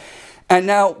now. And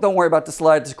now, don't worry about the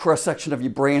slide, it's a cross-section of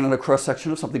your brain and a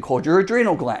cross-section of something called your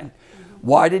adrenal gland.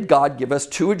 Why did God give us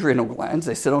 2 adrenal glands?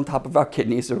 They sit on top of our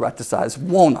kidneys, they're about the size of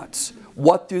walnuts.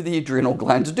 What do the adrenal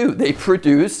glands do? They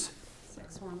produce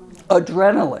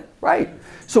adrenaline, right?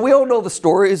 So we all know the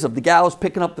stories of the gals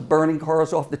picking up the burning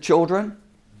cars off the children.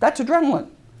 That's adrenaline.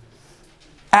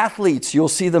 Athletes, you'll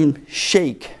see them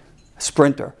shake, a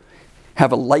sprinter,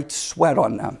 have a light sweat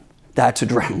on them. That's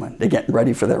adrenaline. They're getting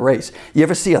ready for their race. You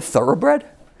ever see a thoroughbred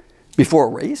before a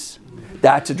race?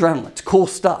 That's adrenaline. It's cool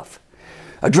stuff.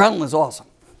 Adrenaline is awesome.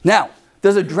 Now,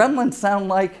 does adrenaline sound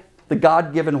like the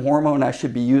God-given hormone I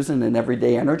should be using in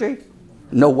everyday energy?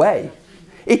 No way.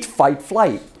 It's fight,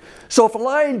 flight. So if a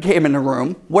lion came in the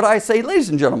room, would I say, ladies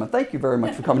and gentlemen, thank you very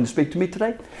much for coming to speak to me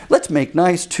today. Let's make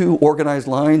nice 2 organized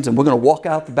lines and we're going to walk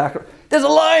out the back. There's a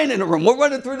lion in the room. We're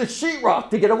running through the sheetrock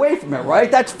to get away from it, right?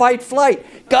 That's fight, flight.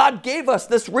 God gave us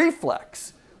this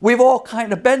reflex. We've all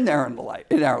kind of been there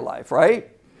in our life, right?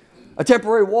 A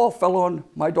temporary wall fell on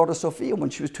my daughter Sophia when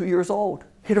she was 2 years old.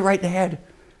 Hit her right in the head.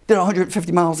 Did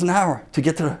 150 miles an hour to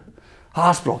get to the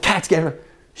hospital. Cats get her.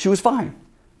 She was fine.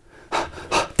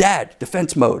 Dad,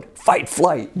 defense mode, fight,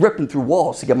 flight, ripping through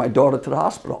walls to get my daughter to the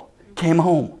hospital. Came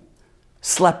home,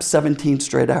 slept 17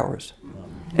 straight hours.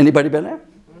 Anybody been there?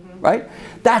 Right?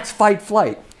 That's fight,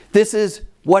 flight. This is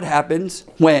what happens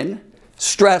when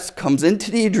stress comes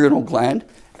into the adrenal gland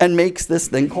and makes this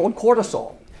thing called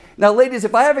cortisol. Now, ladies,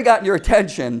 if I haven't gotten your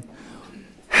attention,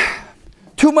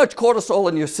 too much cortisol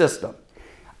in your system.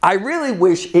 I really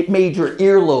wish it made your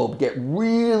earlobe get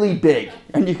really big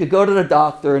and you could go to the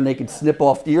doctor and they could snip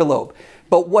off the earlobe.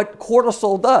 But what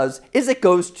cortisol does is it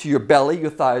goes to your belly, your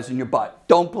thighs, and your butt.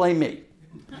 Don't blame me,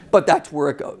 but that's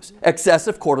where it goes.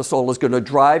 Excessive cortisol is going to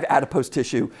drive adipose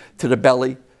tissue to the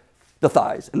belly, the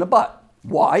thighs, and the butt.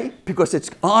 Why? Because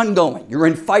it's ongoing. You're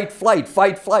in fight, flight,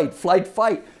 fight, flight, flight,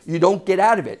 fight. You don't get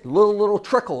out of it. Little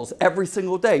trickles every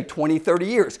single day, 20, 30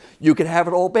 years. You can have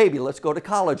it all, baby. Let's go to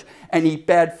college and eat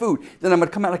bad food. Then I'm going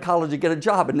to come out of college and get a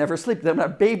job and never sleep. Then I'm going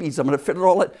to have babies. I'm going to fit it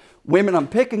all in. Women, I'm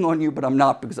picking on you, but I'm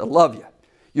not because I love you.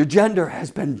 Your gender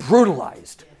has been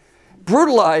brutalized.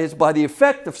 Brutalized by the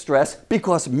effect of stress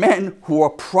because men who are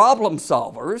problem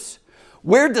solvers,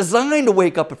 we're designed to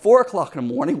wake up at 4 o'clock in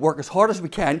the morning, work as hard as we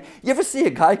can. You ever see a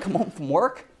guy come home from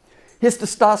work? His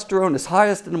testosterone is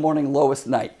highest in the morning, lowest at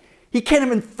night. He can't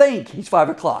even think he's 5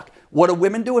 o'clock. What do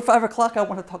women do at 5 o'clock? I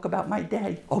want to talk about my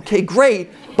day. Okay, great,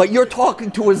 but you're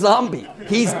talking to a zombie.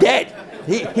 He's dead.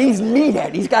 He's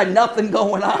meathead. He's got nothing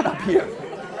going on up here.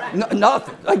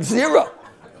 Nothing, like zero.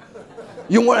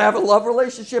 You want to have a love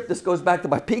relationship? This goes back to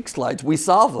my peak slides. We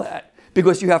solve that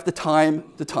because you have to time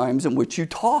the times in which you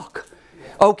talk.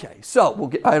 Okay, so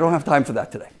I don't have time for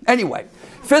that today. Anyway,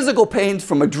 physical pains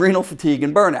from adrenal fatigue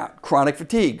and burnout, chronic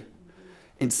fatigue,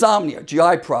 insomnia,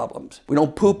 GI problems, we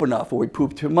don't poop enough or we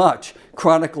poop too much,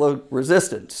 chronic low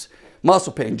resistance,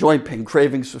 muscle pain, joint pain,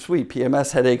 cravings for sweet,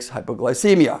 PMS, headaches,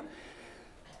 hypoglycemia,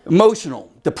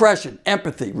 emotional, depression,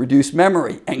 empathy, reduced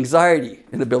memory, anxiety,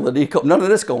 inability to cope. None of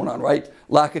this going on, right?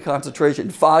 Lack of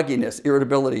concentration, fogginess,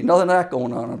 irritability, none of that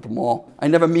going on at the mall. I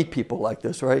never meet people like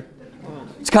this, right?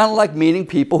 It's kind of like meeting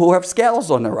people who have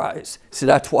scales on their eyes. See,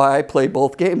 that's why I play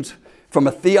both games. From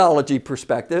a theology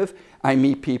perspective, I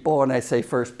meet people and I say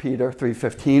 1 Peter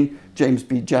 3:15, James,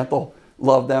 be gentle,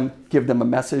 love them, give them a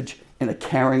message in a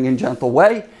caring and gentle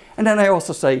way. And then I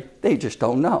also say, they just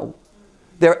don't know.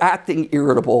 They're acting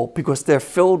irritable because they're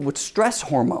filled with stress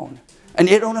hormone. And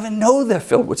they don't even know they're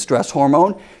filled with stress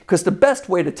hormone because the best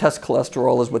way to test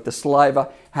cholesterol is with the saliva.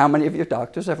 How many of your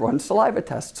doctors have run saliva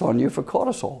tests on you for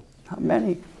cortisol? Not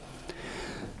many.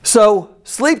 So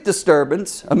sleep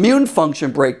disturbance, immune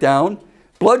function breakdown,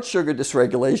 blood sugar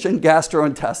dysregulation,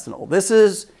 gastrointestinal. This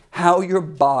is how your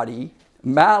body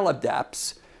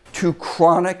maladapts to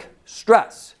chronic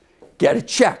stress. Get it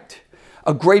checked.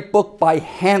 A great book by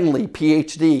Hanley,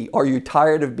 PhD, Are You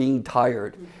Tired of Being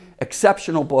Tired?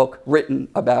 Exceptional book written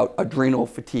about adrenal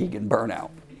fatigue and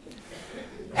burnout.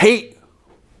 Hate,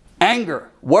 anger,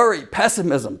 worry,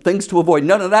 pessimism, things to avoid.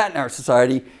 None of that in our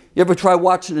society. You ever try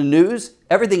watching the news?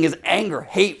 Everything is anger,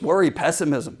 hate, worry,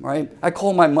 pessimism, right? I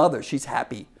call my mother, she's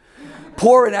happy.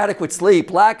 Poor inadequate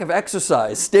sleep, lack of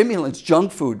exercise, stimulants,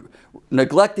 junk food,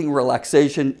 neglecting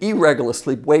relaxation, irregular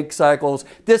sleep-wake cycles.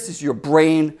 This is your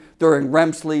brain during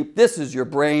REM sleep. This is your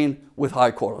brain with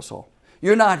high cortisol.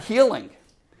 You're not healing.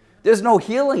 There's no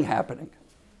healing happening.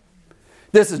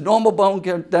 This is normal bone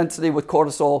density with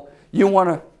cortisol. You want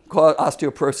to cause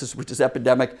osteoporosis, which is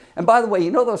epidemic. And by the way, you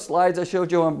know those slides I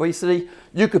showed you on obesity?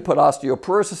 You could put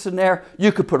osteoporosis in there.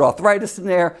 You could put arthritis in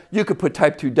there. You could put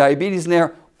type 2 diabetes in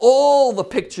there. All the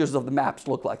pictures of the maps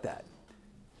look like that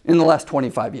in the last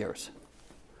 25 years.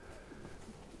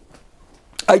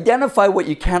 Identify what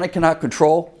you can and cannot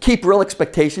control. Keep real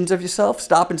expectations of yourself.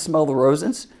 Stop and smell the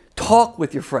roses. Talk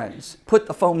with your friends. Put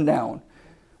the phone down.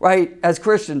 Right? As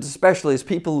Christians, especially as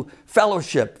people,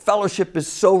 fellowship is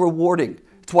so rewarding.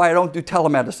 It's why I don't do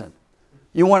telemedicine.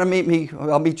 You want to meet me?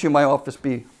 I'll meet you in my office.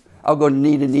 I'll go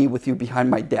knee to knee with you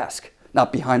behind my desk.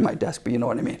 Not behind my desk, but you know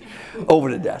what I mean. Over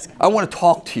the desk. I want to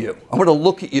talk to you. I want to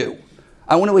look at you.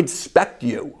 I want to inspect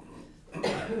you.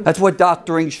 That's what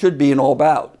doctoring should be and all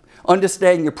about.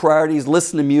 Understand your priorities,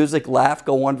 listen to music, laugh,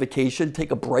 go on vacation,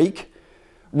 take a break.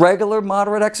 Regular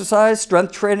moderate exercise,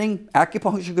 strength training,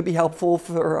 acupuncture could be helpful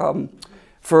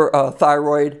for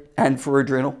thyroid and for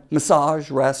adrenal. Massage,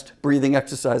 rest, breathing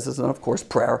exercises, and of course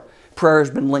prayer. Prayer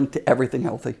has been linked to everything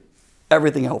healthy.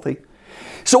 Everything healthy.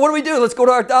 So what do? Let's go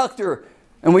to our doctor.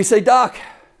 And we say, Doc.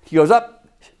 He goes up.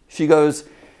 She goes,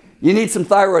 you need some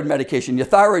thyroid medication. Your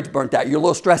thyroid's burnt out. You're a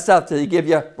little stressed out, so they give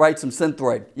you, right, some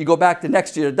Synthroid. You go back the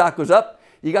next year, the doc goes up.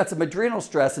 You got some adrenal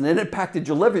stress, and it impacted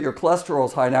your liver. Your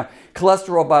cholesterol's high now.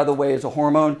 Cholesterol, by the way, is a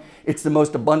hormone. It's the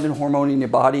most abundant hormone in your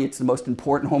body. It's the most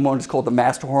important hormone. It's called the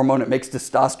master hormone. It makes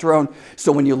testosterone.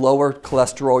 So when you lower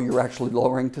cholesterol, you're actually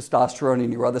lowering testosterone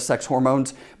and your other sex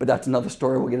hormones. But that's another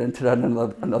story. We'll get into that in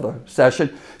another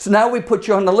session. So now we put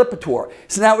you on the Lipitor.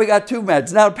 So now we got 2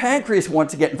 meds. Now the pancreas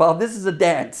wants to get involved. This is a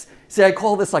dance. See, I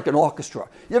call this like an orchestra.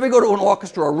 You ever go to an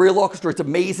orchestra, a real orchestra? It's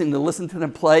amazing to listen to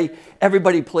them play.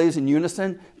 Everybody plays in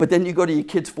unison, but then you go to your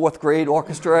kid's 4th grade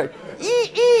orchestra,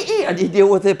 and you deal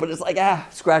with it, but it's like,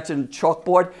 scratching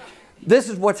chalkboard. This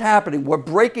is what's happening. We're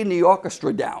breaking the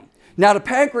orchestra down. Now the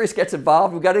pancreas gets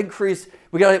involved.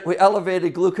 We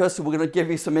elevated glucose, so we're going to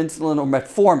give you some insulin or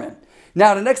metformin.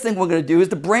 Now the next thing we're going to do is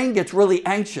the brain gets really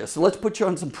anxious. So let's put you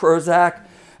on some Prozac,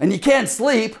 and you can't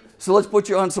sleep. So let's put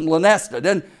you on some Lunesta.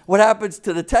 Then what happens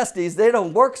to the testes? They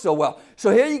don't work so well. So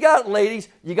here you got, ladies,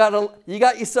 you got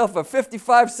yourself a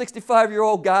 55,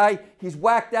 65-year-old guy. He's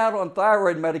whacked out on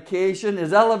thyroid medication,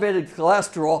 his elevated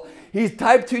cholesterol. He's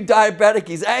type 2 diabetic.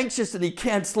 He's anxious and he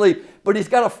can't sleep. But he's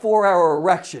got a 4-hour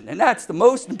erection. And that's the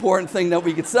most important thing that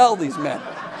we could sell these men.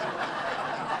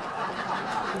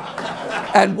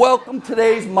 And welcome to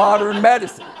today's modern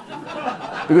medicine.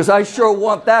 Because I sure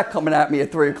want that coming at me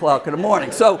at 3 o'clock in the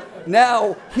morning. So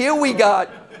now, here we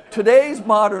got today's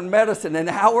modern medicine and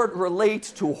how it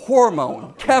relates to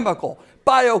hormone, chemical,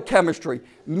 biochemistry,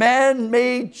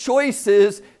 man-made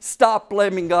choices. Stop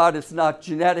blaming God. It's not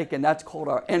genetic, and that's called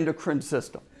our endocrine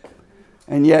system.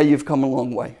 And yeah, you've come a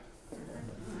long way.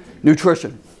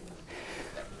 Nutrition.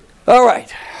 All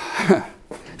right.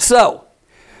 So,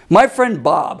 my friend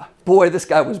Bob, boy, this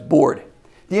guy was bored.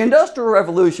 The Industrial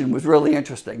Revolution was really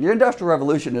interesting. The Industrial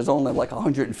Revolution is only like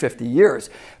 150 years.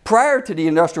 Prior to the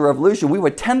Industrial Revolution, we were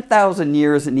 10,000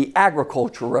 years in the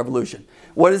Agricultural Revolution.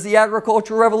 What is the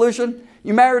Agricultural Revolution?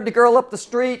 You married the girl up the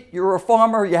street, you were a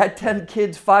farmer, you had 10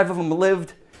 kids, 5 of them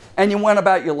lived, and you went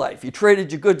about your life. You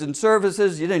traded your goods and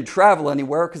services, you didn't travel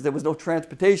anywhere because there was no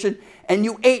transportation, and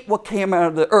you ate what came out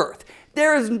of the earth.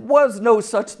 There was no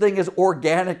such thing as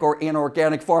organic or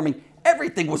inorganic farming.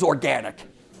 Everything was organic.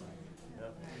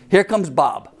 Here comes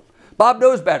Bob. Bob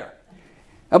knows better.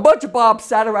 A bunch of Bobs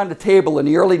sat around the table in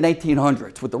the early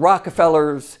 1900s with the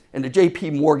Rockefellers and the J.P.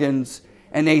 Morgans,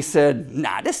 and they said,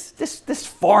 nah, this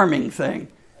farming thing,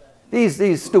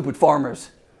 these stupid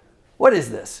farmers, what is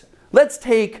this? Let's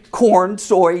take corn,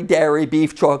 soy, dairy,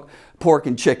 beef, pork,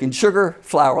 and chicken, sugar,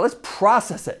 flour. Let's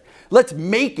process it. Let's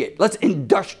make it. Let's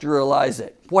industrialize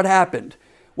it. What happened?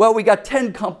 Well, we got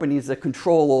 10 companies that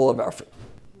control all of our food.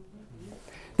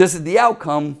 This is the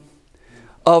outcome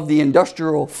of the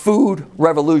industrial food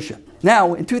revolution.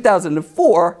 Now, in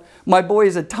 2004, my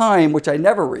boys at Time, which I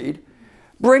never read,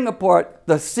 bring apart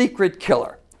The Secret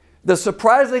Killer. The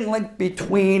surprising link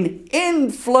between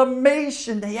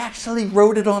inflammation. They actually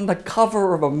wrote it on the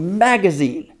cover of a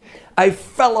magazine. I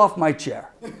fell off my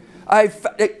chair.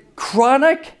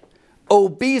 Chronic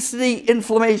obesity,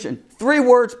 inflammation. 3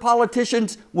 words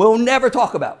politicians will never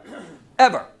talk about,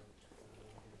 ever.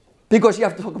 Because you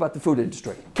have to talk about the food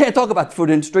industry. Can't talk about the food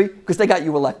industry because they got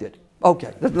you elected.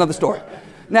 Okay, that's another story.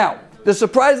 Now, the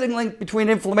surprising link between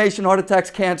inflammation, heart attacks,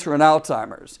 cancer, and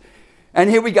Alzheimer's. And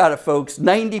here we got it, folks.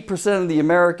 90% of the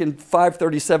American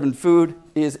 537 food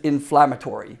is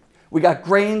inflammatory. We got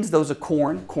grains, those are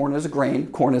corn. Corn is a grain.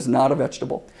 Corn is not a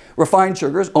vegetable. Refined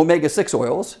sugars, omega-6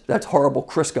 oils. That's horrible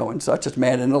Crisco and such. It's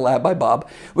made in the lab by Bob.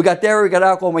 We got dairy, we got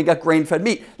alcohol, and we got grain-fed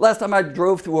meat. Last time I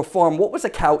drove through a farm, what was a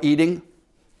cow eating?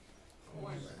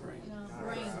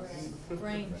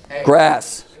 Grain.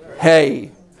 Grass.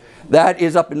 Hay. That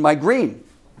is up in my green.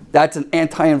 That's an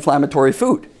anti-inflammatory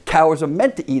food. Cows are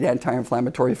meant to eat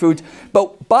anti-inflammatory foods,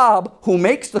 but Bob, who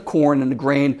makes the corn and the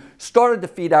grain, started to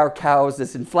feed our cows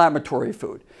this inflammatory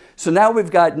food. So now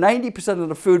we've got 90% of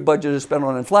the food budget is spent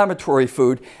on inflammatory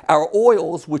food. Our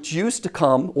oils, which used to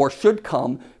come or should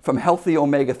come from healthy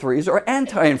omega-3s, are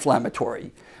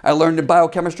anti-inflammatory. I learned in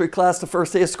biochemistry class the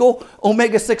first day of school,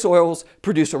 omega-6 oils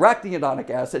produce arachidonic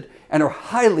acid and are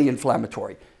highly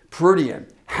inflammatory.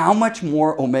 Proodian, how much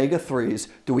more omega-3s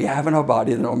do we have in our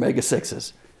body than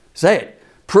omega-6s? Say it.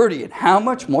 Proodian, how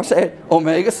much more, say it,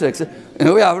 omega-6s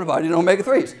do we have in our body than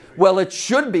omega-3s? Well, it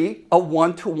should be a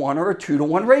 1-to-1 or a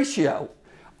 2-to-1 ratio.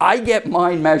 I get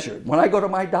mine measured. When I go to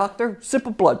my doctor,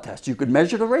 simple blood test. You could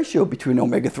measure the ratio between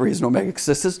omega-3s and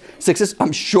omega-6s.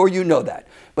 I'm sure you know that.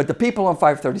 But the people on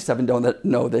 537 don't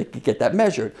know they could get that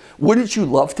measured. Wouldn't you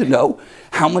love to know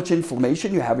how much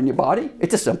inflammation you have in your body?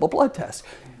 It's a simple blood test.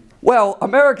 Well,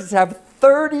 Americans have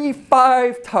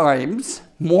 35 times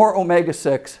more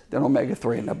omega-6 than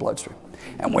omega-3 in their bloodstream.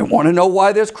 And we want to know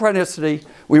why there's chronicity.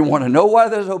 We want to know why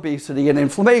there's obesity and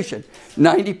inflammation.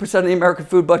 90% of the American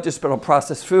food budget is spent on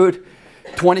processed food.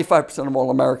 25% of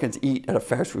all Americans eat at a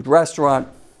fast food restaurant.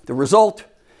 The result,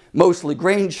 mostly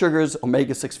grain sugars,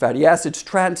 omega-6 fatty acids,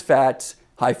 trans fats,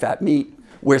 high-fat meat.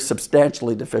 We're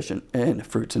substantially deficient in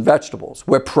fruits and vegetables.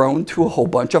 We're prone to a whole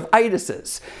bunch of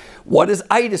itises. What does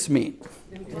itis mean?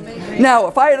 Now,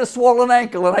 if I had a swollen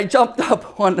ankle and I jumped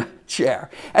up on the chair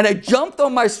and I jumped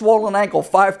on my swollen ankle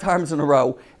 5 times in a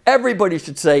row, everybody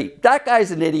should say, that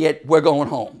guy's an idiot, we're going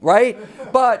home, right?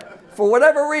 But for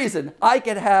whatever reason, I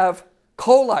could have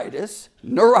colitis,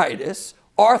 neuritis,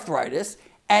 arthritis,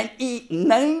 and eat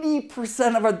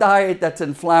 90% of a diet that's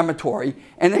inflammatory,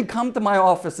 and then come to my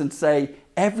office and say,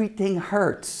 everything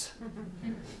hurts.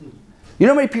 You know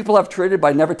how many people I've treated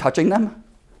by never touching them?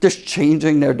 Just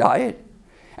changing their diet?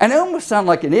 And I almost sound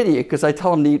like an idiot because I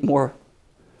tell them to eat more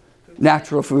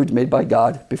natural foods made by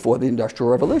God before the Industrial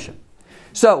Revolution.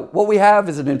 So what we have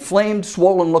is an inflamed,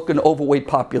 swollen-looking, overweight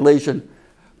population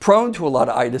prone to a lot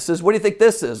of itises. What do you think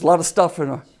this is? A lot of stuff in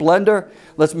a blender?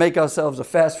 Let's make ourselves a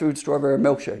fast food strawberry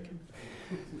milkshake.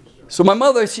 So my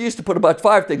mother, she used to put about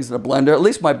 5 things in a blender. At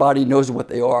least my body knows what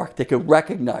they are. They can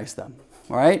recognize them,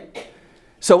 all right?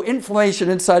 So inflammation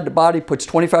inside the body puts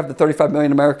 25 to 35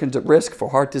 million Americans at risk for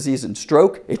heart disease and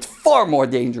stroke. It's far more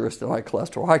dangerous than high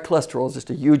cholesterol. High cholesterol is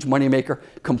just a huge moneymaker,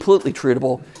 completely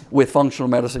treatable with functional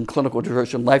medicine, clinical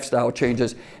nutrition, lifestyle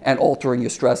changes, and altering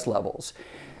your stress levels.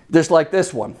 Just like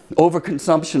this one,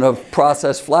 overconsumption of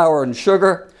processed flour and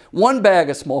sugar. 1 bag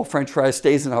of small French fries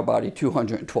stays in our body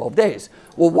 212 days.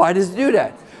 Well, why does it do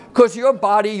that? Because your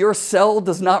body, your cell,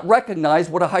 does not recognize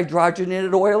what a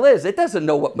hydrogenated oil is. It doesn't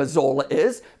know what mazola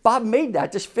is. Bob made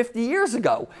that just 50 years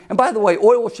ago. And by the way,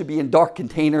 oil should be in dark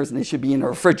containers and they should be in a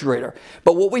refrigerator.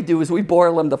 But what we do is we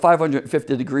boil them to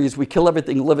 550 degrees. We kill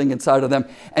everything living inside of them.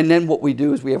 And then what we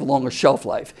do is we have a longer shelf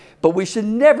life. But we should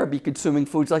never be consuming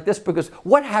foods like this because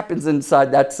what happens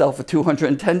inside that cell for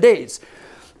 210 days?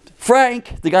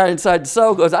 Frank, the guy inside the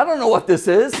cell, goes, I don't know what this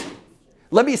is.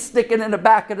 Let me stick it in the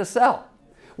back of the cell.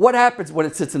 What happens when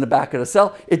it sits in the back of the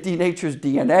cell? It denatures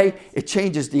DNA. It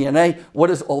changes DNA. What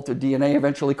is altered DNA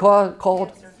eventually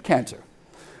called? Cancer.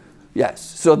 Yes.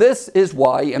 So this is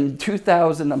why in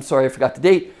 2000, I'm sorry, I forgot the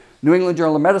date, New England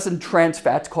Journal of Medicine, trans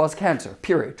fats cause cancer,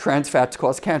 period. Trans fats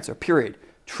cause cancer, period.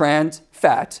 Trans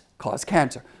fats cause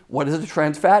cancer. What is a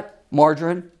trans fat?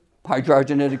 Margarine,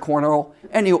 hydrogenated corn oil,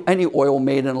 any oil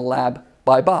made in a lab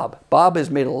by Bob. Bob has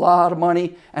made a lot of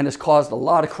money and has caused a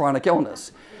lot of chronic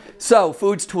illness. So,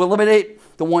 foods to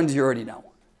eliminate, the ones you already know.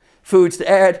 Foods to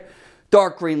add,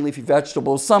 dark green leafy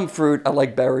vegetables, some fruit. I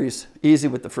like berries, easy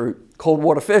with the fruit. Cold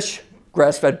water fish,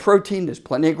 grass-fed protein. There's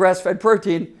plenty of grass-fed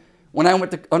protein. When I went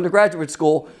to undergraduate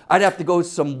school, I'd have to go to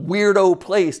some weirdo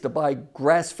place to buy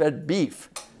grass-fed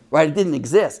beef. Right? It didn't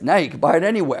exist. Now you can buy it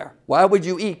anywhere. Why would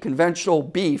you eat conventional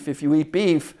beef if you eat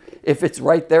beef if it's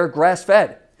right there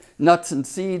grass-fed? Nuts and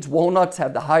seeds, walnuts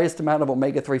have the highest amount of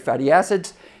omega-3 fatty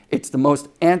acids. It's the most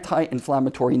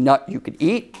anti-inflammatory nut you could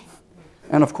eat.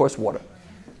 And of course, water.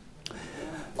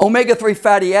 Omega-3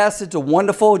 fatty acids are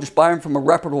wonderful. Just buy them from a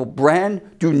reputable brand.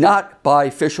 Do not buy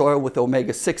fish oil with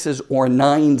omega-6s or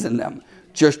 9s in them.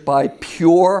 Just buy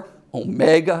pure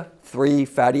omega-3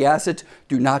 fatty acids.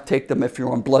 Do not take them if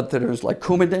you're on blood thinners like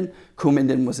Coumadin.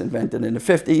 Coumadin was invented in the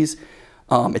 50s.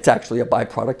 It's actually a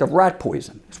byproduct of rat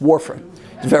poison. It's warfarin.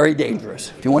 It's very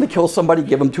dangerous. If you want to kill somebody,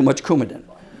 give them too much Coumadin.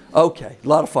 Okay, a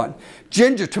lot of fun.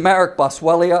 Ginger, turmeric,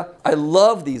 boswellia. I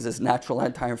love these as natural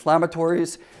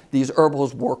anti-inflammatories. These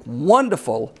herbals work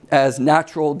wonderful as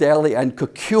natural daily, and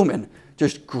curcumin.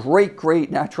 Just great,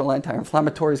 great natural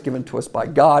anti-inflammatories given to us by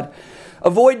God.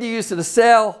 Avoid the use of the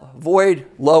sale. Avoid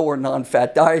low or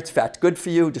non-fat diets. Fat's good for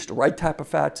you, just the right type of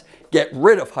fats. Get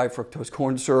rid of high fructose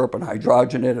corn syrup and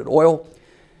hydrogenated oil.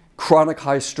 Chronic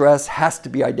high stress has to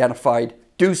be identified.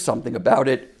 Do something about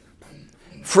it.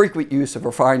 Frequent use of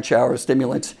refined showers,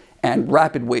 stimulants, and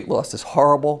rapid weight loss is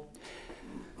horrible.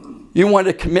 You want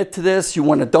to commit to this. You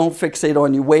want to don't fixate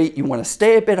on your weight. You want to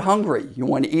stay a bit hungry. You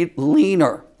want to eat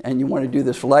leaner, and you want to do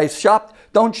this for life.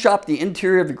 Don't shop the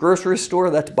interior of your grocery store.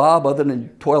 That's Bob, other than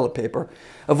toilet paper.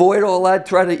 Avoid all that.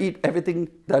 Try to eat everything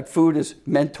that food is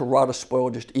meant to rot or spoil.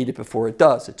 Just eat it before it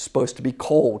does. It's supposed to be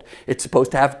cold. It's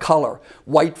supposed to have color.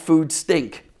 White foods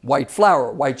stink. White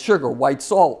flour, white sugar, white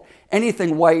salt.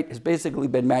 Anything white has basically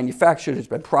been manufactured, has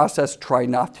been processed. Try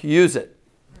not to use it.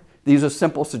 These are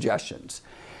simple suggestions.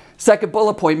 Second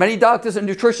bullet point, many doctors and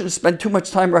nutritionists spend too much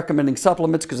time recommending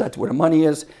supplements because that's where the money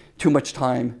is. Too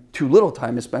little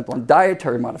time is spent on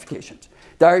dietary modifications.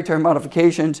 Dietary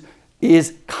modifications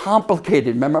is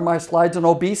complicated. Remember my slides on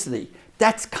obesity?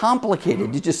 That's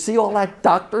complicated. Did you see all that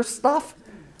doctor stuff?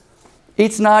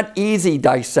 It's not easy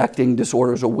dissecting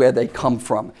disorders or where they come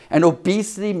from. And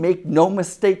obesity, make no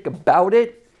mistake about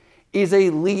it, is a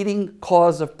leading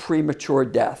cause of premature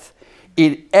death.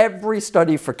 In every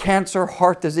study for cancer,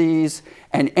 heart disease,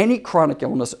 and any chronic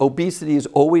illness, obesity is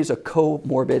always a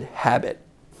comorbid habit.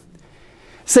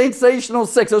 Sensational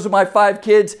 6, those are my 5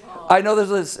 kids. I know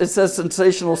it says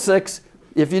sensational 6.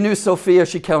 If you knew Sophia,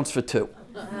 she counts for 2.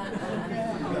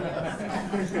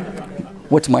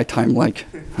 What's my time like?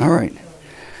 All right.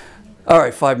 All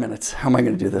right, 5 minutes. How am I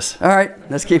going to do this? All right,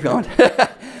 let's keep going.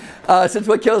 Since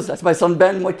what kills, that's my son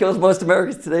Ben, what kills most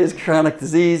Americans today is chronic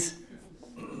disease.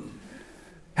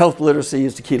 Health literacy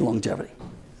is the key to longevity.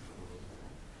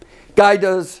 Guy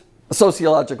does a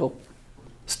sociological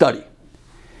study,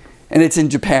 and it's in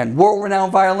Japan.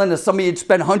 World-renowned violinist, some of you'd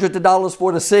spend hundreds of dollars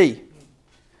for to see.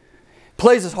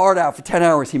 Plays his heart out for 10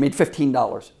 hours, he made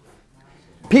 $15.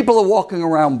 People are walking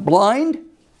around blind,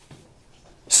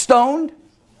 stoned,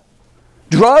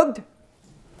 drugged,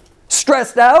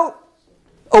 stressed out,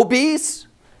 obese,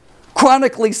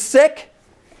 chronically sick,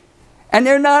 and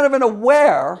they're not even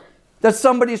aware that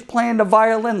somebody's playing the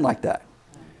violin like that.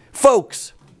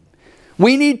 Folks,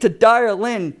 we need to dial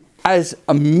in as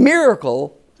a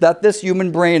miracle that this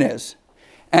human brain is,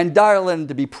 and dial in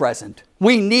to be present.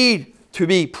 We need to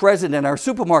be present in our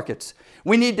supermarkets.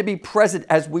 We need to be present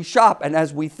as we shop and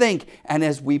as we think and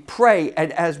as we pray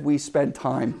and as we spend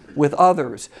time with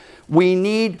others. We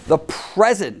need the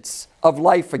presence of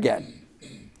life again.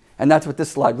 And that's what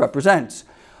this slide represents.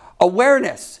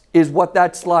 Awareness is what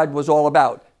that slide was all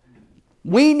about.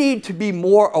 We need to be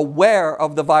more aware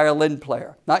of the violin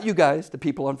player. Not you guys, the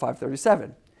people on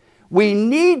 537. We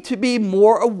need to be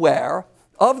more aware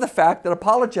of the fact that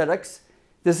apologetics,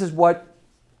 this is what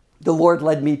the Lord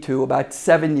led me to about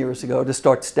 7 years ago to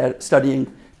start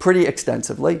studying pretty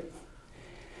extensively,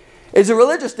 is a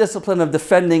religious discipline of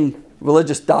defending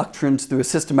religious doctrines through a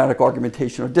systematic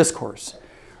argumentation or discourse.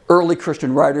 Early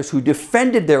Christian writers who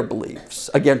defended their beliefs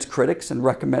against critics and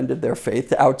recommended their faith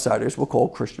to outsiders were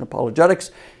called Christian apologetics.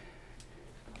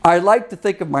 I like to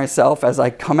think of myself, as I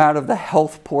come out of the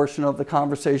health portion of the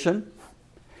conversation,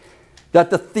 that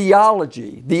the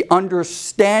theology, the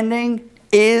understanding,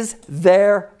 is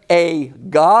there a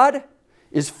God,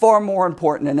 is far more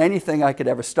important than anything I could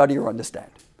ever study or understand.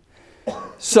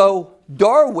 So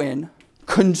Darwin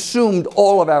consumed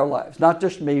all of our lives, not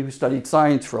just me who studied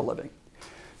science for a living.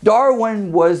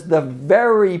 Darwin was the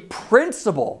very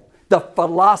principle, the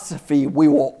philosophy we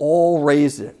were all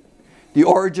raised in. The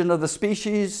Origin of the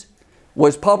Species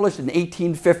was published in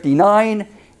 1859,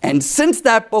 and since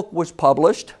that book was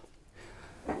published,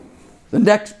 the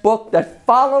next book that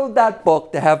followed that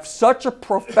book to have such a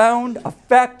profound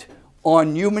effect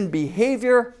on human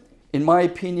behavior, in my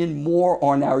opinion, more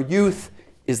on our youth,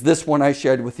 is this one I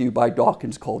shared with you by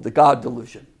Dawkins called The God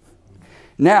Delusion.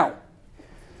 Now,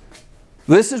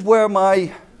 this is where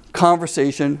my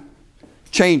conversation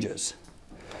changes.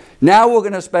 Now we're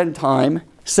going to spend time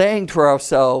saying to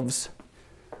ourselves,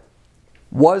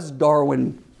 was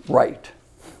Darwin right?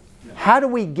 How do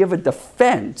we give a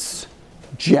defense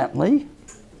gently,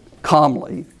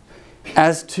 calmly,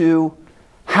 as to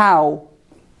how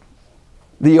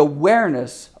the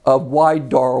awareness of why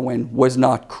Darwin was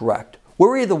not correct?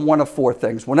 We're either one of 4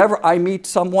 things. Whenever I meet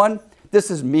someone, this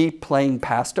is me playing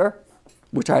pastor.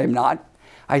 which I am not,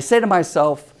 I say to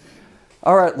myself,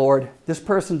 all right, Lord, this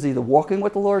person's either walking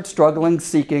with the Lord, struggling,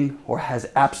 seeking, or has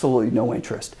absolutely no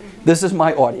interest. This is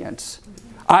my audience.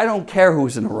 I don't care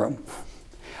who's in the room.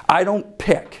 I don't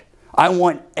pick. I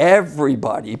want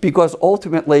everybody, because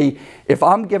ultimately, if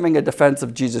I'm giving a defense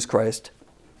of Jesus Christ,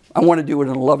 I want to do it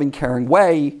in a loving, caring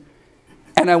way,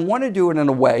 and I want to do it in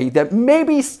a way that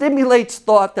maybe stimulates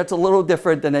thought that's a little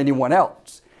different than anyone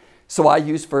else. So I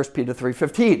use 1 Peter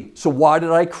 3:15. So why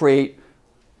did I create,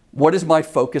 what is my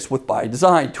focus with By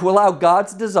Design? To allow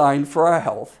God's design for our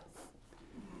health,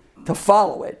 to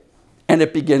follow it, and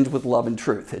it begins with love and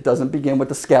truth. It doesn't begin with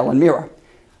the scale and mirror.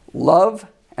 Love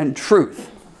and truth.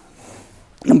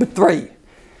 Number 3,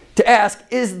 to ask,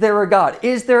 is there a God?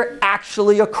 Is there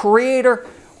actually a creator?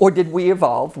 Or did we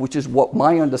evolve, which is what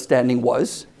my understanding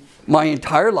was my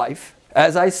entire life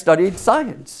as I studied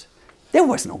science. There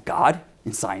was no God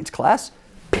in science class,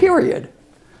 period.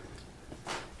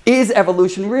 Is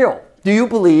evolution real? Do you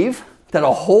believe that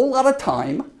a whole lot of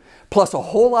time plus a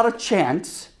whole lot of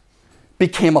chance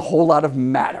became a whole lot of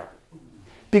matter?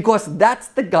 Because that's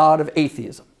the God of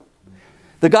atheism.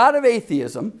 The God of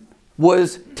atheism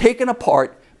was taken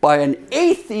apart by an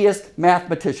atheist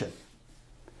mathematician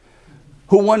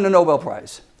who won the Nobel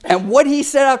Prize. And what he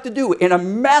set out to do in a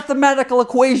mathematical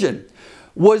equation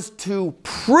was to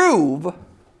prove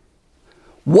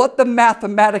what the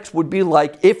mathematics would be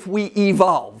like if we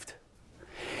evolved.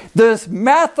 This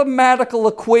mathematical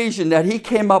equation that he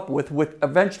came up with, which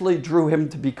eventually drew him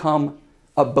to become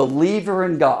a believer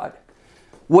in God,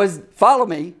 was, follow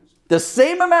me, the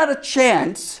same amount of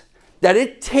chance that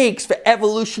it takes for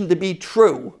evolution to be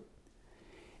true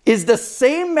is the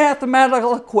same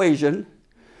mathematical equation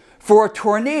for a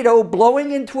tornado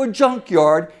blowing into a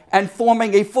junkyard and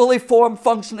forming a fully formed,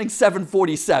 functioning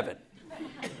 747.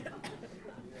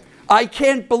 I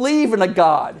can't believe in a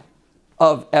God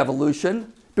of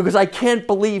evolution because I can't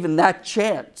believe in that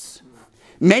chance.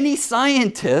 Many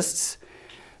scientists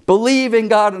believe in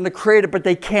God and the Creator, but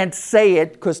they can't say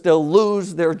it because they'll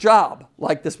lose their job,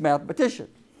 like this mathematician.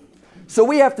 So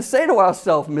we have to say to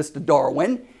ourselves, Mr.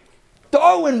 Darwin,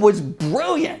 Darwin was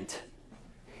brilliant.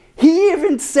 He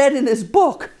even said in his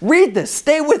book, read this,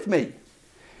 stay with me.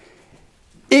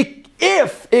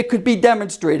 If it could be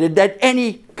demonstrated that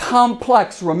any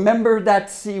complex, remember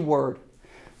that C word,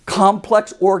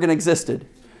 complex organ existed,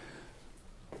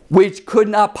 which could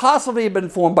not possibly have been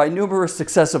formed by numerous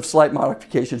successive slight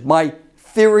modifications, my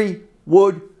theory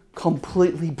would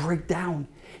completely break down.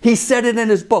 He said it in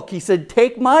his book. He said,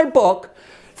 take my book,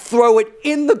 throw it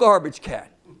in the garbage can.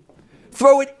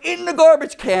 Throw it in the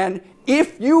garbage can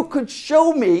if you could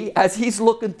show me, as he's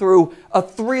looking through a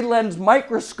 3-lens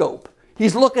microscope,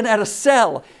 he's looking at a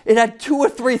cell. It had 2 or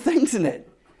 3 things in it.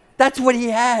 That's what he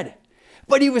had.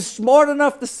 But he was smart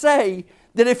enough to say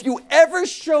that if you ever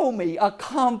show me a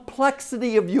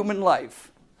complexity of human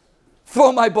life,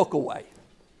 throw my book away.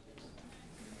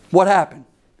 What happened?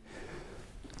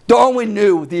 Darwin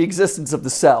knew the existence of the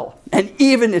cell and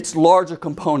even its larger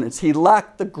components. He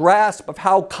lacked the grasp of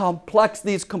how complex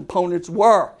these components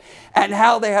were and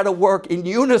how they had to work in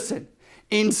unison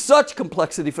in such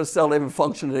complexity for the cell to even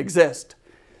function and exist.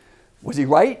 Was he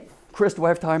right? Chris, do I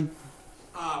have time?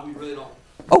 We really don't.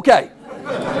 Okay.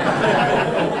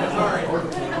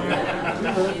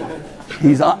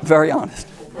 He's very honest.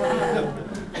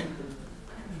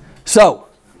 So,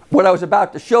 what I was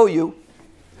about to show you,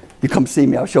 you come see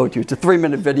me, I'll show it to you. It's a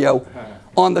 3-minute video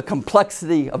on the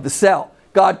complexity of the cell.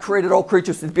 God created all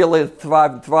creatures to be able to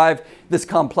thrive and thrive. This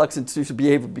complex institutional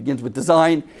behavior begins with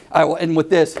design. I will end with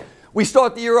this. We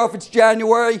start the year off, it's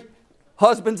January.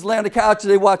 Husbands lay on the couch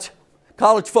and they watch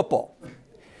college football.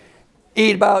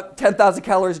 Eat about 10,000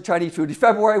 calories of Chinese food. It's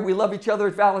February, we love each other.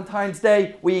 It's Valentine's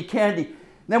Day, we eat candy.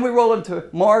 Then we roll into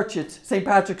March, it's St.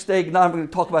 Patrick's Day. Now I'm going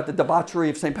to talk about the debauchery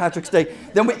of St. Patrick's Day.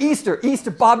 Then we Easter.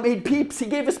 Bob made peeps. He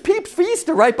gave us peeps for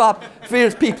Easter, right, Bob? Feed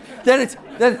us peeps. Then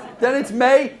it's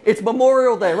May, it's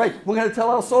Memorial Day, right? We're going to tell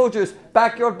our soldiers,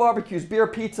 backyard barbecues, beer,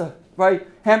 pizza, right?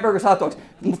 Hamburgers, hot dogs.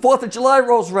 4th of July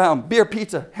rolls around, beer,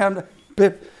 pizza,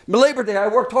 Labor Day, I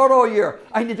worked hard all year.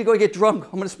 I need to go get drunk.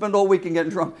 I'm going to spend all weekend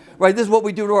getting drunk, right? This is what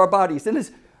we do to our bodies. Then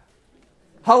it's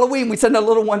Halloween, we send our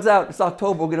little ones out. It's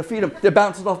October, we're going to feed them. They're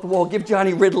bouncing off the wall. Give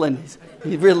Johnny Ritalin.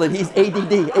 He's Ritalin. He's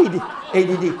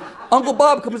ADD. Uncle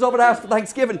Bob comes over to us for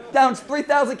Thanksgiving, downs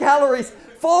 3,000 calories,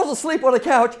 falls asleep on the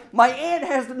couch. My aunt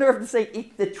has the nerve to say,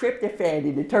 eat the tryptophan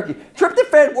in the turkey.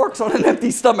 Tryptophan works on an empty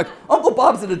stomach. Uncle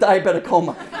Bob's in a diabetic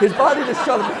coma. His body just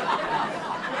shut him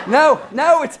down.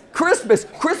 Now it's Christmas.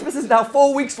 Christmas is now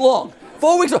 4 weeks long.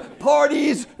 4 weeks of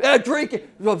parties, drinking,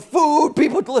 food,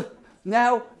 people.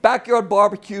 Now, backyard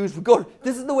barbecues, we go,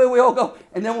 this is the way we all go.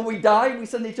 And then when we die, we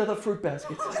send each other fruit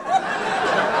baskets.